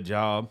fucking paid. Good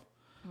job.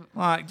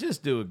 Like,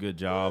 just do a good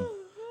job.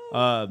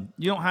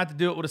 You don't have to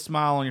do it with a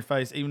smile on your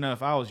face. Even though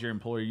if I was your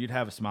employer, you'd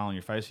have a smile on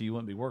your face, or you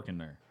wouldn't be working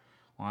there.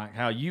 Like,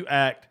 how you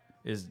act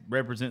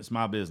represents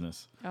my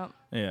business. Yep.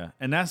 Yeah,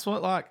 and that's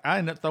what, like, I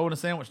ended up throwing a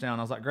sandwich down.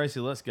 I was like, Gracie,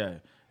 let's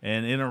go.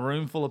 And in a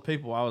room full of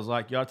people, I was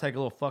like, y'all take a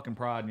little fucking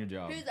pride in your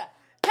job. Who's that?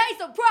 Take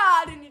some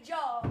pride in your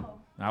job.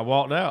 I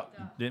walked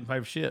out, didn't pay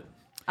for shit.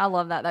 I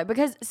love that though,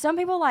 because some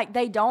people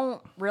they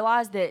don't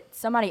realize that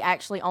somebody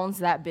actually owns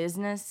that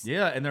business.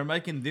 Yeah, and they're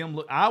making them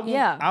look. I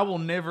will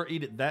never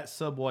eat at that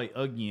Subway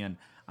again.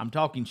 I'm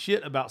talking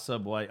shit about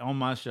Subway on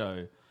my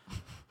show.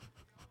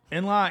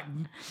 And, like,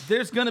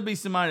 there's going to be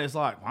somebody that's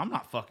like, well, I'm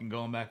not fucking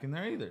going back in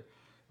there either.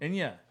 And,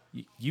 yeah,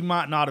 you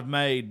might not have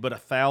made but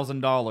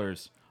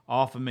 $1,000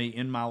 off of me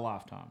in my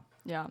lifetime.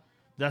 Yeah.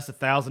 That's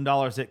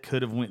 $1,000 that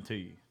could have went to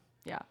you.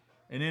 Yeah.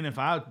 And then if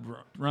I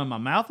run my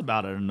mouth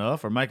about it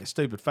enough or make a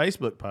stupid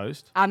Facebook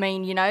post. I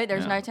mean,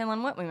 there's no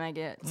telling what we may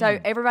get. So,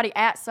 everybody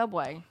at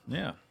Subway.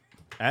 Yeah.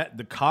 At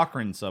the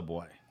Cochran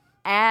Subway.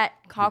 At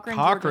Cochran,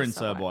 Georgia Subway.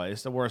 Subway.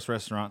 It's the worst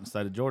restaurant in the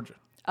state of Georgia.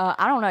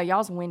 I don't know.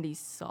 Y'all's Wendy's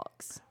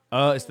sucks.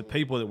 It's the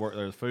people that work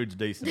there. The food's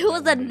decent. There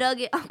was a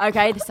nugget.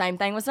 Okay, the same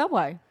thing with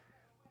Subway.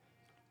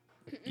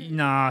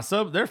 Nah,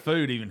 their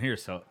food even here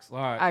sucks.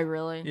 Like, Oh,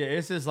 really? yeah,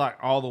 it's just like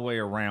all the way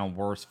around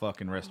worst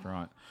fucking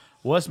restaurant.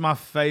 What's my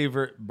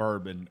favorite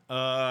bourbon?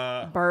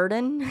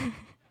 Burden?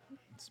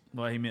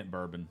 Well, he meant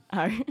bourbon.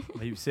 Oh.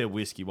 He said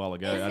whiskey a while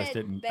ago. He I just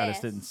said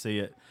didn't see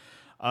it.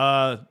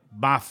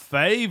 My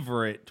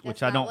favorite, which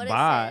That's I not don't what it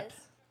buy,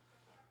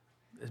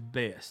 says. is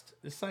best.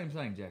 It's the same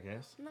thing,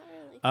 jackass. Not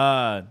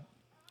really.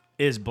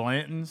 Is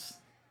Blanton's,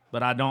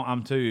 but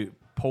I'm too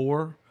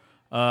poor.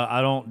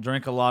 I don't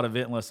drink a lot of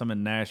it unless I'm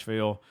in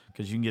Nashville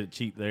because you can get it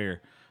cheap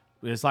there.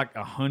 It's like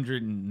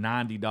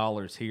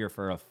 $190 here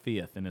for a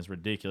fifth, and it's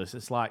ridiculous.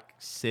 It's like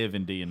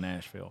 $70 in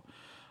Nashville.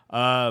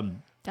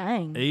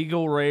 Dang.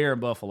 Eagle Rare and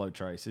Buffalo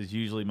Trace is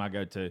usually my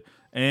go-to.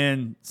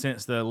 And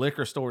since the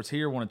liquor stores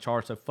here want to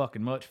charge so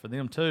fucking much for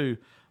them too,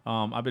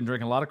 I've been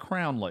drinking a lot of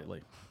Crown lately.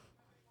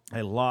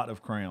 A lot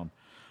of Crown.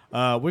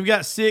 We've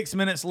got 6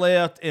 minutes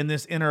left in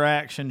this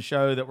interaction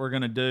show that we're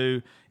going to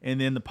do,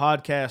 and then the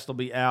podcast will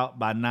be out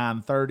by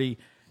 9:30.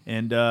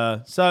 And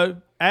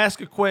so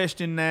ask a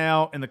question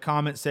now in the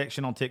comment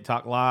section on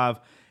TikTok Live,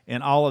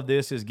 and all of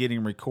this is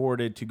getting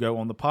recorded to go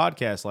on the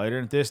podcast later.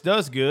 And if this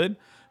does good,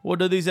 we'll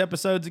do these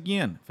episodes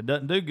again. If it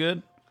doesn't do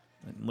good,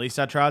 at least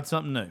I tried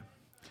something new.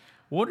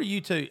 What are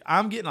you two?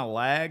 I'm getting a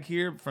lag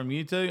here from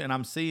you two, and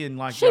I'm seeing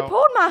like She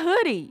pulled my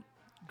hoodie.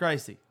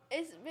 Gracie.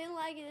 It's been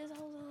like it this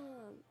whole time.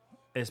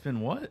 It's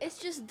been what? It's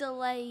just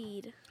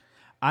delayed.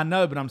 I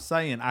know, but I'm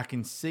saying I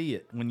can see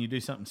it when you do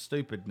something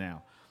stupid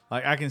now.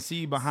 Like, I can see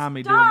you behind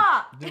me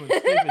Stop! doing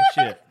stupid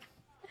shit.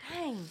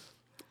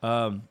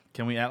 Dang.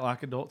 Can we act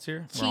like adults here?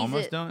 We're Cheese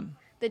almost it. done.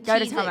 The Go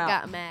to Cheez-It timeout.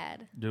 got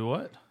mad. Do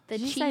what? The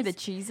Did you say the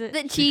Cheez-It?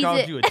 The She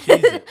called Cheez-It. you a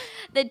Cheez-It.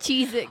 The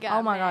Cheez-It got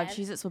Oh my God, mad.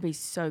 Cheez-Its would be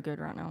so good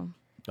right now.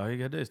 All you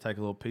gotta do is take a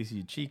little piece of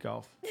your cheek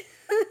off.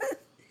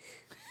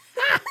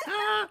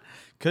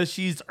 Because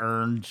she's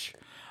orange.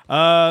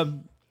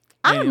 I'm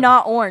Daniel.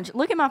 not orange.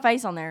 Look at my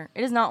face on there.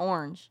 It is not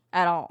orange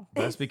at all.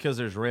 That's because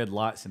there's red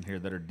lights in here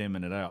that are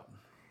dimming it out.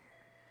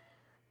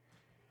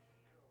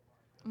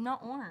 I'm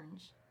not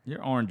orange. You're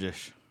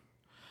orangish.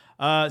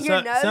 Your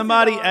So nose is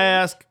somebody orange.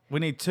 asked, we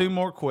need 2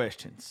 more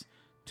questions.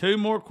 2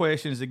 more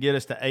questions to get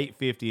us to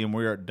 850, and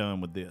we are done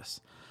with this.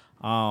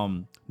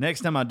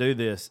 Next time I do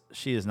this,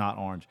 she is not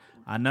orange.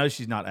 I know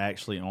she's not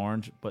actually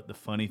orange, but the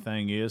funny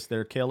thing is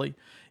there, Kelly,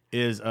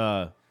 is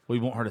we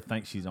want her to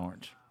think she's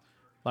orange.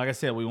 Like I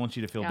said, we want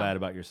you to feel Yeah. bad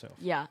about yourself.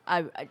 Yeah,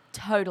 I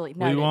totally.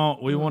 We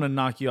noted. want to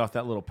knock you off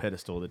that little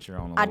pedestal that you're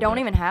on. I don't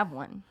even have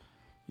one.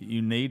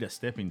 You need a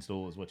stepping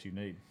stool, is what you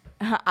need.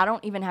 I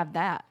don't even have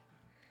that.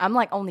 I'm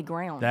like on the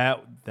ground.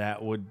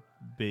 That would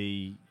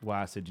be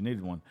why I said you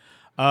needed one.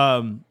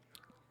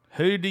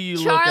 Who do you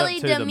Charlie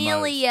look up to the most?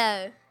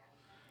 D'Amelio.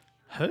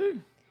 Who?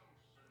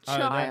 Oh,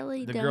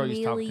 Charlie the girl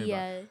you're talking about.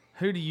 D'Amelio.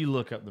 Who do you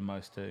look up the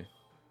most to?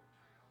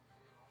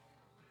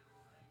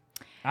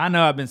 I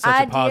know I've been such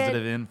I a did-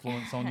 positive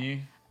influence on you.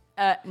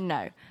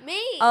 No.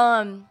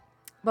 Me.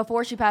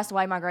 Before she passed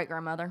away, my great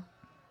grandmother.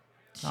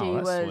 She Oh,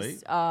 that's was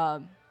sweet.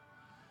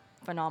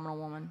 phenomenal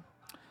woman.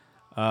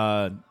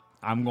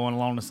 I'm going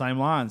along the same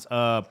lines.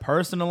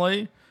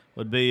 Personally,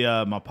 would be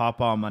my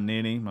papa, my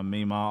nanny, my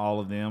mima, all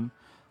of them.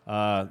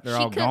 They're she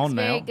all cooks gone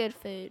now. very good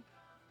food.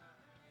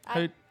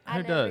 Who I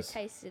never does?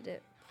 tasted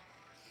it.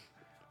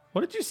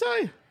 What did you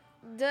say?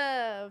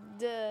 Duh.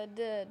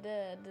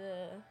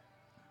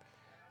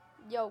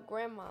 Yo,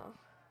 grandma.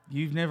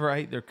 You've never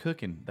ate their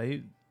cooking.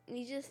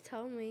 You just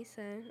told me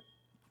so.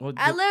 Well,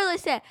 I literally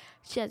said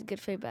she has good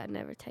food, but I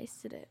never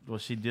tasted it. well,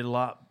 she did a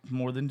lot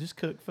more than just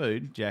cook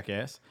food,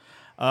 jackass.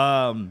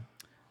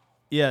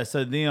 Yeah,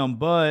 so them,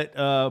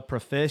 but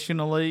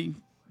professionally,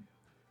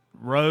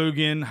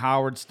 Rogan,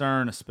 Howard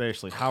Stern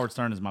especially. Howard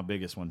Stern is my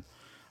biggest one.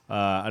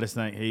 I just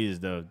think he is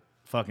the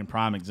fucking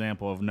prime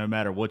example of no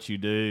matter what you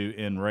do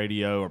in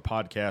radio or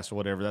podcast or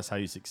whatever, that's how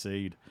you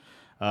succeed.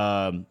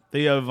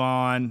 Theo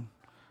Vaughn,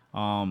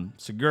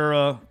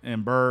 Segura,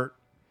 and Bert.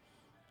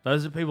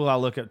 Those are the people I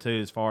look up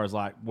to as far as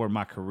like where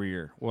my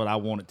career, what I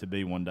want it to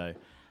be one day.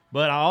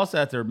 But I also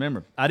have to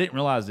remember, I didn't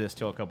realize this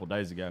till a couple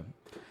days ago.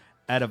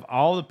 Out of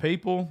all the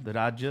people that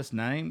I just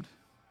named,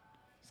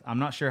 I'm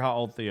not sure how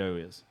old Theo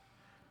is,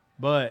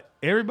 but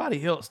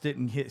everybody else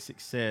didn't hit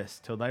success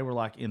till they were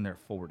like in their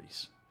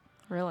 40s.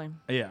 Really?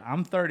 Yeah,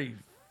 I'm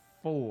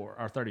 34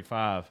 or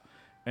 35,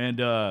 and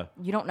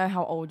You don't know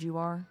how old you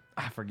are?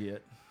 I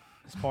forget.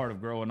 It's part of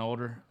growing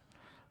older.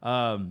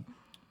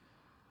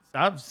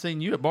 I've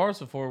seen you at bars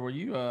before where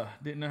you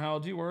didn't know how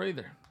old you were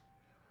either.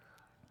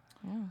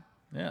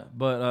 Yeah,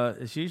 but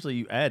it's usually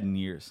you adding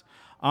years.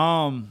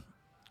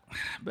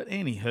 But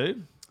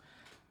anywho,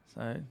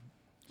 so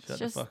shut the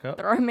Just fuck up.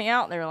 throw me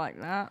out there like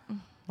that.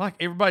 Like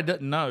everybody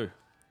doesn't know.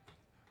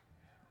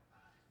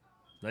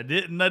 They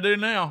didn't. They do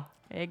now.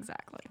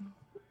 Exactly.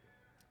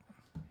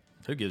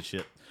 Who gives a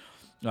shit?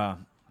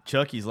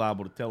 Chucky's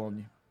liable to tell on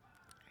you.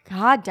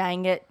 God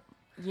dang it.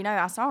 You know,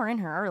 I saw her in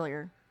here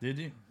earlier. Did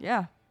you?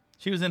 Yeah.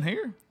 She was in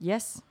here?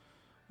 Yes.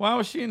 Why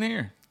was she in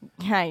here?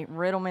 Hey,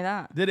 riddle me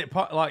that. Did it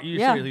pop like you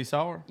Yeah. seriously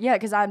saw her? Yeah,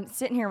 because I'm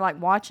sitting here like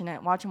watching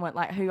what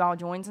like who all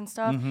joins and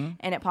stuff, Mm-hmm.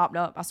 and it popped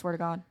up. I swear to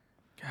God.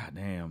 God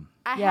damn.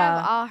 I Yeah.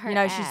 have all her You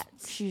know,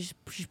 apps. she's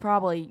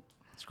probably.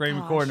 Screen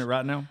Gosh. recording it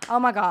right now. Oh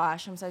my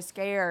gosh, I'm so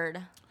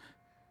scared.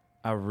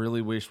 I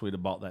really wish we'd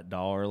have bought that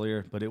doll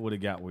earlier, but it would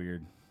have got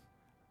weird.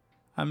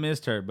 I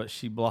missed her, but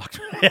she blocked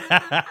me.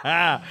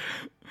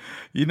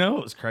 You know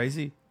what was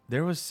crazy?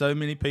 There was so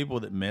many people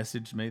that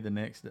messaged me the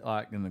next,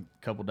 like in the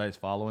couple days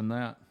following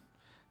that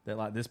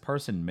like this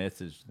person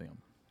messaged them.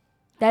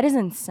 That is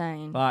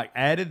insane. Like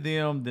added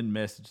them, then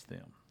messaged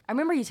them. I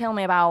remember you telling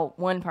me about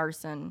one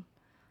person.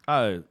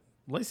 Oh,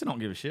 Lisa don't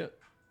give a shit.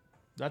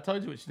 I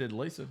told you what she did to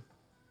Lisa.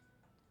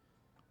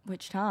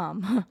 Which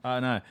time? I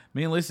know.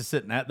 Me and Lisa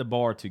sitting at the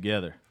bar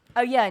together.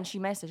 Oh yeah, and she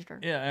messaged her.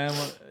 Yeah,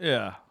 and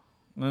yeah.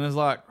 And it's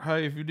like,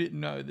 hey, if you didn't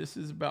know, this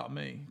is about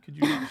me. Could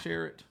you not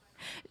share it?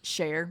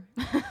 Share.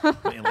 Me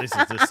and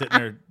Lisa's just sitting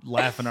there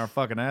laughing our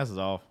fucking asses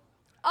off.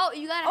 Oh,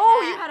 you got a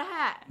Oh, hat. you had a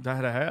hat. I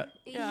had a hat.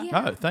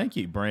 Yeah. Oh, thank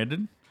you,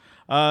 Brandon.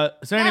 So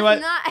anyway,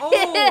 That's not.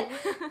 Oh,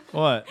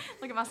 what?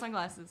 look at my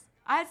sunglasses.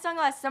 I had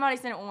sunglasses. Somebody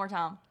sent it one more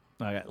time.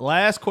 Okay,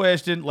 last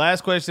question.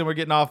 We're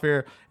getting off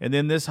here, and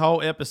then this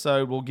whole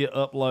episode will get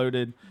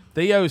uploaded.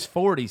 Theo's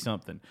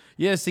 40-something.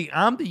 Yeah, see,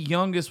 I'm the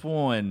youngest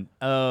one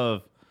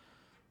of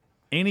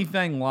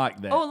anything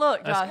like that. Oh,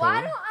 look, That's Josh. cool.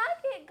 Why don't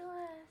I get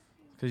glasses?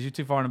 Because you're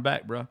too far in the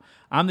back, bro.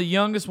 I'm the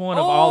youngest one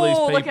of all these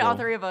people. Look at all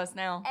three of us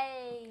now.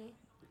 Hey.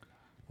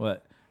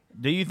 What?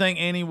 Do you think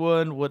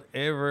anyone would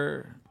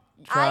ever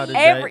try to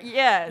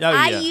Yes. Oh,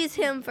 I yeah. use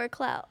him for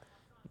clout.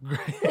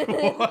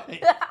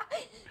 Great.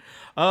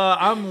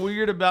 I'm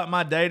weird about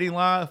my dating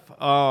life.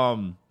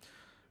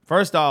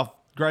 First off,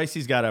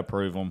 Gracie's got to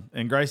approve them,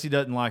 and Gracie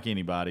doesn't like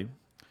anybody.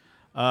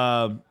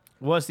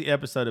 What's the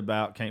episode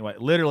about? Can't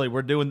wait. Literally,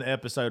 we're doing the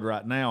episode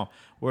right now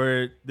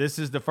where this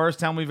is the first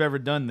time we've ever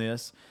done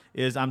this.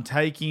 Is I'm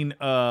taking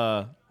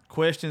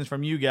questions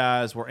from you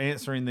guys. We're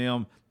answering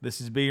them. This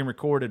is being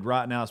recorded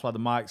right now. That's why the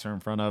mics are in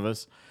front of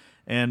us.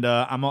 And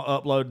I'm going to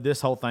upload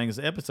this whole thing as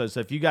an episode. So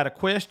if you got a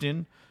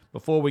question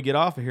before we get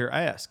off of here,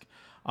 ask.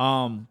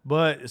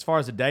 But as far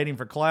as the dating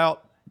for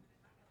clout,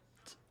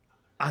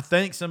 I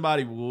think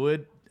somebody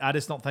would. I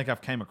just don't think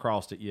I've came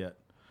across it yet.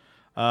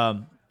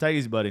 Take it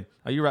easy, buddy.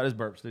 Oh, you're right. Those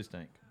burps do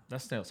stink.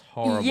 That smells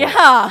horrible.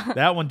 Yeah.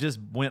 That one just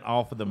went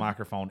off of the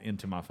microphone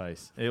into my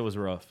face. It was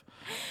rough.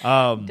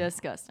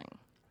 Disgusting.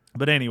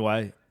 But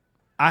anyway,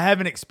 I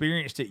haven't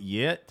experienced it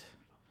yet.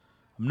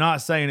 I'm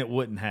not saying it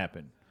wouldn't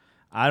happen.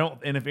 I don't,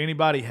 and if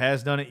anybody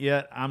has done it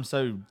yet, I'm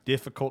so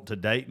difficult to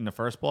date in the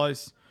first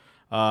place.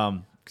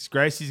 Because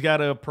Gracie's got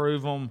to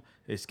approve them.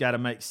 It's got to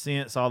make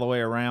sense all the way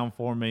around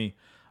for me.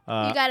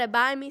 You gotta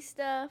buy me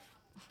stuff.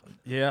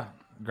 Yeah,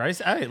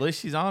 Gracie. Hey, at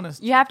least she's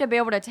honest. You have to be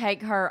able to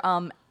take her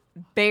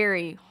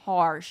very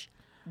harsh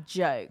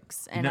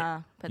jokes and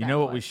put You that know in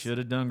what we quotes. should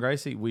have done,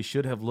 Gracie? We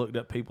should have looked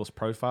up people's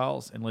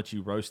profiles and let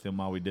you roast them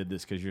while we did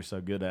this because you're so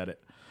good at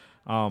it.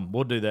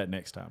 We'll do that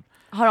next time.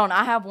 Hold on,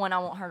 I have one I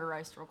want her to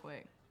roast real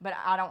quick, but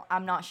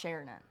I'm not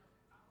sharing it.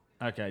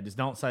 Okay, just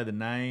don't say the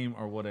name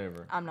or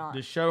whatever. I'm not.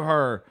 Just show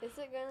her Is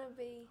it gonna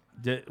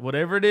be?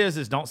 whatever it is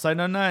don't say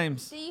no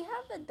names. Do you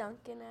have the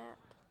Dunkin' app?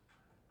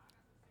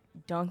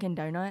 Dunkin'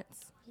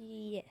 Donuts?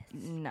 Yes.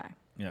 No.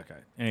 Yeah, okay.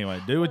 Anyway,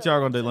 do what y'all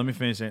gonna do. Let me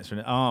finish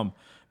answering it.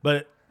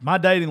 But my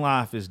dating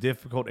life is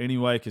difficult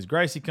anyway because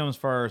Gracie comes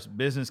first,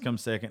 business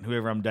comes second.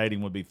 Whoever I'm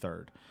dating would be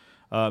third.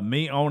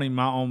 Me owning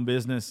my own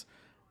business,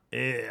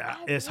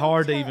 it's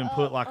hard to even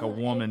put like a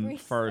woman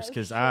first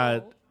because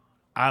I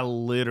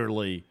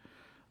literally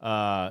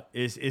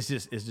it's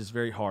just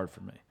very hard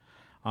for me.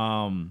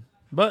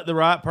 But the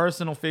right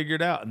person will figure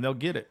it out and they'll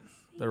get it.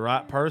 The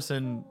right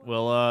person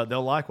will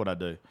they'll like what I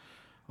do,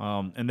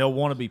 and they'll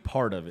want to be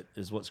part of it.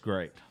 Is what's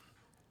great.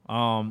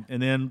 And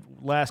then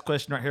last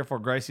question right here for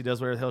Gracie does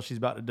whatever the hell she's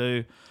about to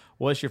do.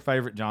 What's your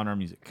favorite genre of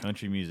music?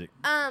 Country music.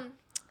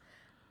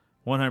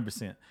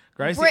 100%.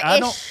 Gracie,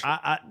 British,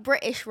 I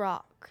British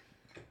rock.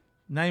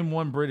 name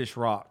one British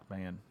rock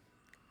band.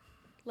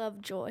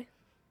 Lovejoy.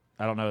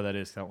 I don't know what that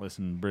is. 'Cause I don't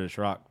listen to British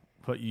rock.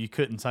 But you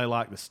couldn't say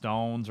like the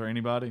Stones or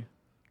anybody?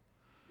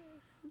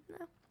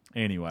 No.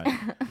 Anyway,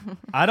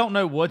 I don't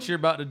know what you're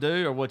about to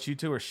do or what you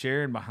two are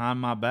sharing behind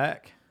my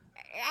back,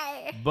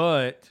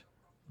 but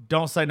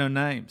don't say no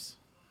names.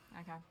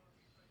 Okay.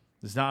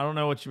 I don't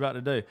know what you're about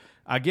to do.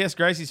 I guess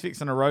Gracie's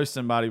fixing to roast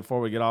somebody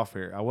before we get off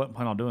here. I wasn't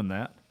planning on doing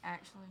that.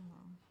 Actually,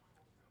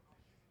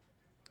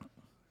 no.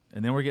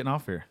 And then we're getting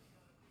off here.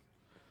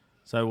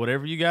 So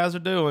whatever you guys are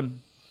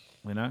doing,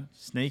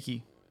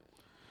 sneaky.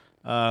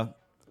 Hello,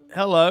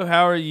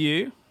 how are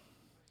you?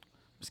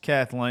 It's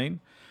Kathleen.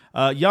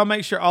 Y'all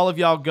make sure all of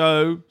y'all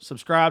go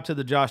subscribe to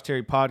the Josh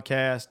Terry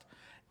podcast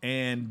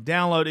and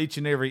download each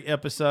and every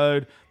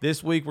episode.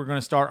 This week we're going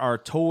to start our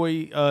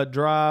toy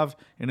drive,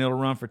 and it'll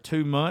run for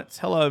 2 months.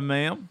 Hello,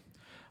 ma'am.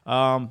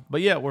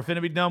 But yeah, we're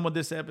finna be done with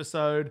this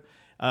episode.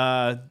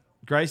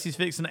 Gracie's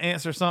fixing to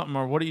answer something,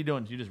 or what are you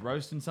doing? You just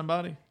roasting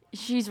somebody?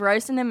 She's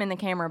roasting them in the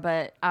camera,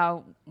 but I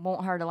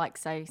want her to like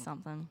say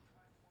something.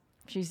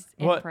 She's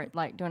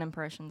like doing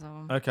impressions of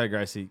them. Okay,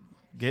 Gracie,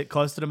 get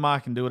close to the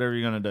mic and do whatever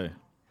you're gonna do.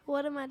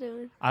 What am I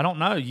doing? I don't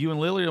know. You and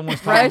Lily are the ones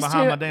talking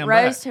behind my damn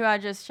back. Roast who I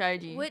just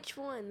showed you. Which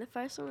one? The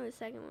first one or the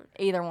second one?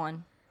 Either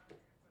one.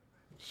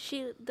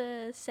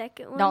 The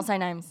second one. Don't say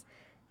names.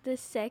 The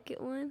second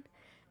one.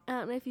 I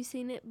don't know if you've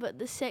seen it, but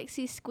the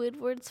sexy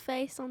Squidward's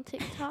face on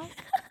TikTok.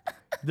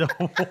 The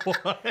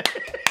what?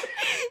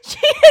 She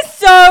is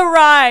so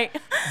right.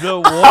 The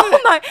what? Oh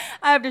my!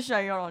 I have to show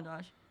you. Hold on,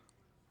 Josh.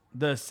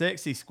 The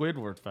sexy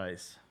Squidward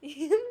face.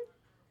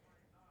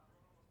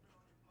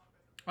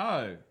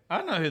 Oh,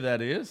 I know who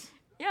that is.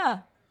 Yeah.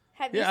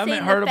 Have you Yeah, I seen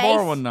met her the at a bar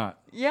face? one night.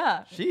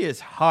 Yeah. She is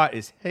hot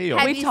as hell.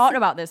 Have We've you talked seen-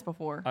 about this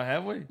before. Oh,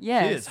 have we?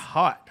 Yes. She is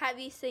hot. Have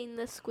you seen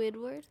the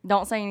Squidward?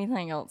 Don't say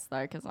anything else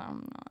though, because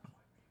I'm not.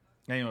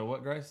 Anyway,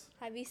 what, Grace?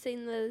 Have you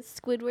seen the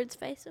Squidward's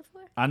face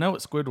before? I know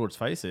what Squidward's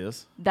face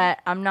is.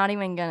 That I'm not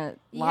even gonna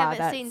You lie.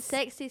 haven't seen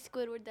sexy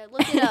Squidward though.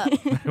 Look it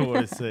up.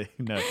 What is he?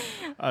 No.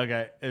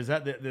 Okay. Is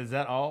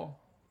that all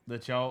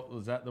that y'all?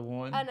 Was that the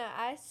one? Oh no,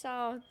 I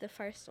saw the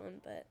first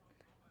one, but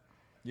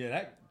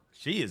Yeah,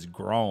 she is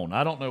grown.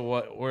 I don't know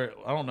what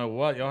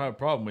y'all have a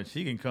problem with.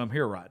 She can come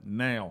here right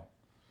now.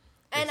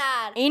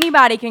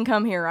 Anybody can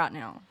come here right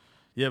now.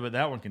 Yeah, but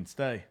that one can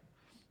stay.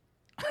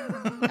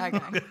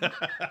 Okay.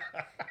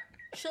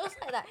 she'll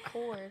say that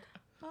cord.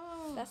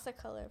 That's the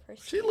color of her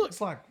skin. She looks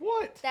like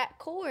what? That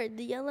cord,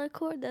 the yellow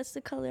cord, that's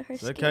the color of her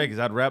It's skin. okay, because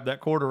I'd wrap that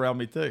cord around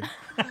me too.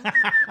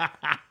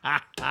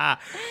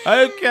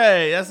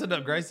 Okay, that's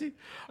enough, Gracie.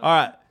 All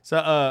right, so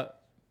are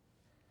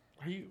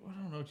you?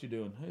 I don't know what you're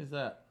doing. Who's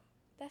that?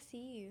 That's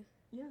you.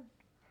 Yeah.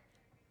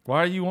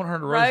 Why do you want her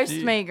to roast Roast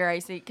you? me,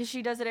 Gracie, because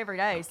she does it every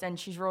day, and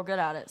she's real good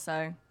at it.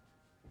 So.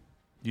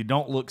 You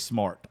don't look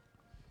smart.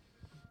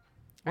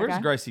 Where's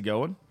Okay. Gracie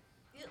going?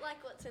 You look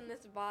like what's in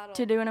this bottle.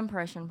 To do an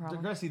impression, probably.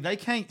 Gracie, they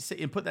can't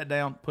see and put that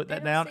down. Put They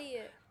that don't down. see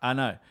it. I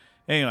know.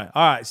 Anyway,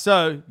 all right.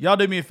 So y'all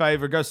do me a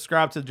favor. Go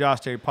subscribe to the Josh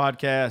Terry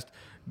podcast.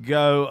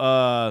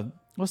 Go.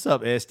 What's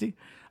up, Esty?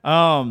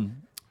 Go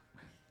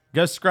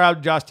subscribe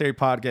to Josh Terry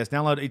podcast.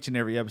 Download each and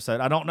every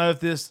episode. I don't know if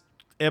this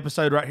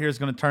episode right here is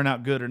going to turn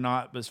out good or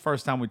not, but it's the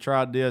first time we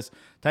tried this,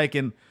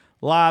 taking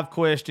live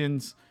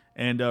questions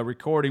and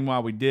recording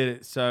while we did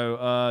it.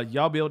 So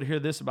y'all be able to hear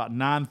this about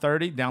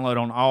 9:30. Download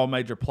on all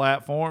major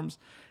platforms.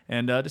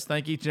 And just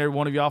thank each and every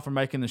one of y'all for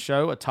making the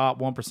show a top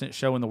 1%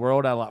 show in the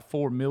world out of like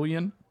 4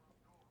 million.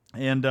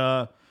 And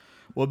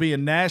we'll be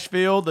in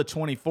Nashville the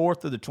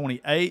 24th to the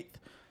 28th.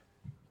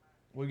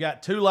 We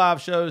got 2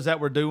 live shows that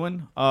we're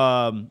doing.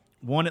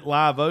 One at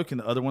Live Oak and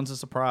the other one's a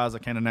surprise. I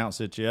can't announce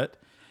it yet.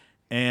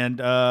 And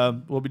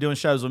we'll be doing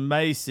shows with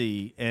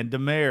Macy and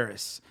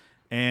Damaris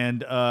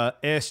and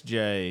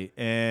SJ.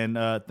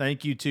 And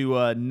thank you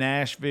to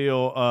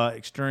Nashville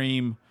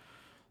Extreme.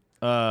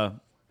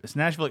 It's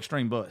Nashville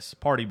Extreme Bus,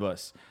 Party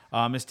Bus.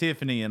 Miss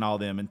Tiffany and all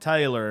them, and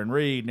Taylor and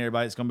Reed and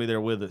everybody that's going to be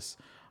there with us.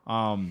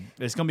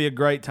 It's going to be a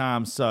great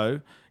time.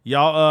 So,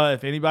 y'all,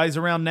 if anybody's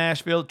around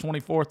Nashville, the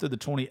 24th to the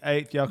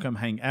 28th, y'all come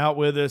hang out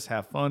with us,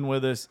 have fun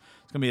with us.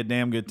 It's going to be a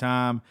damn good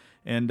time.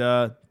 And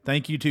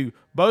thank you to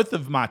both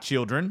of my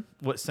children,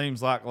 what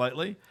seems like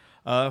lately,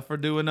 for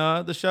doing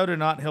the show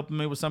tonight, helping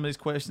me with some of these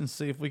questions,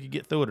 see if we could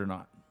get through it or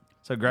not.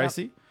 So,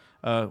 Gracie,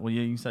 well,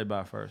 yeah, you can say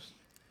bye first.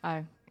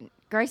 Oh,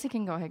 Gracie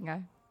can go ahead and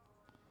go.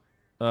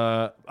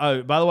 By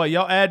the way,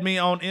 y'all add me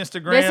on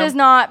Instagram. This is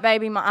not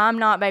baby. I'm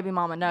not baby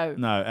mama. No.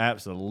 No,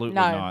 absolutely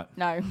No. not.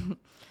 No.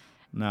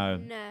 No.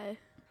 No.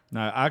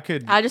 No, I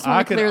could. I just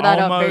want to clear that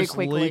up very almost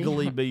quickly.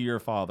 legally be your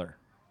father.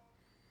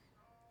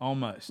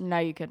 Almost. No,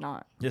 you could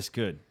not. Yes,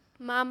 good.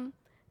 Mom,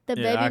 the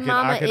Yeah, baby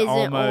mama I could isn't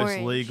almost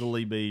orange.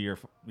 legally be your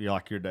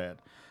dad.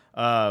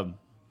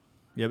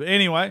 Yeah, but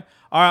anyway,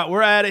 all right,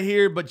 we're out of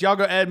here. But y'all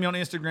go add me on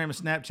Instagram and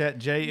Snapchat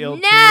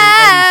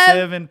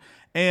JL287,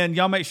 and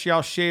y'all make sure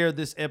y'all share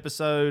this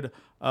episode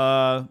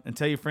and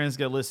tell your friends to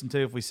go listen to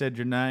if we said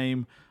your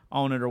name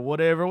on it or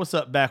whatever. What's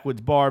up,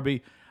 Backwoods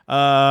Barbie?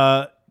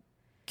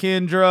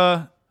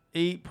 Kendra,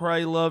 Eat,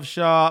 Pray, Love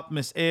Shop,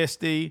 Miss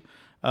Esty,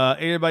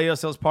 everybody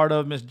else that was part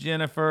of Miss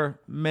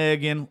Jennifer,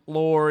 Megan,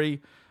 Lori.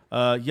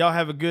 Y'all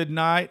have a good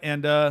night,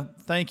 and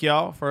thank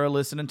y'all for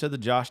listening to the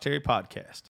Josh Terry Podcast.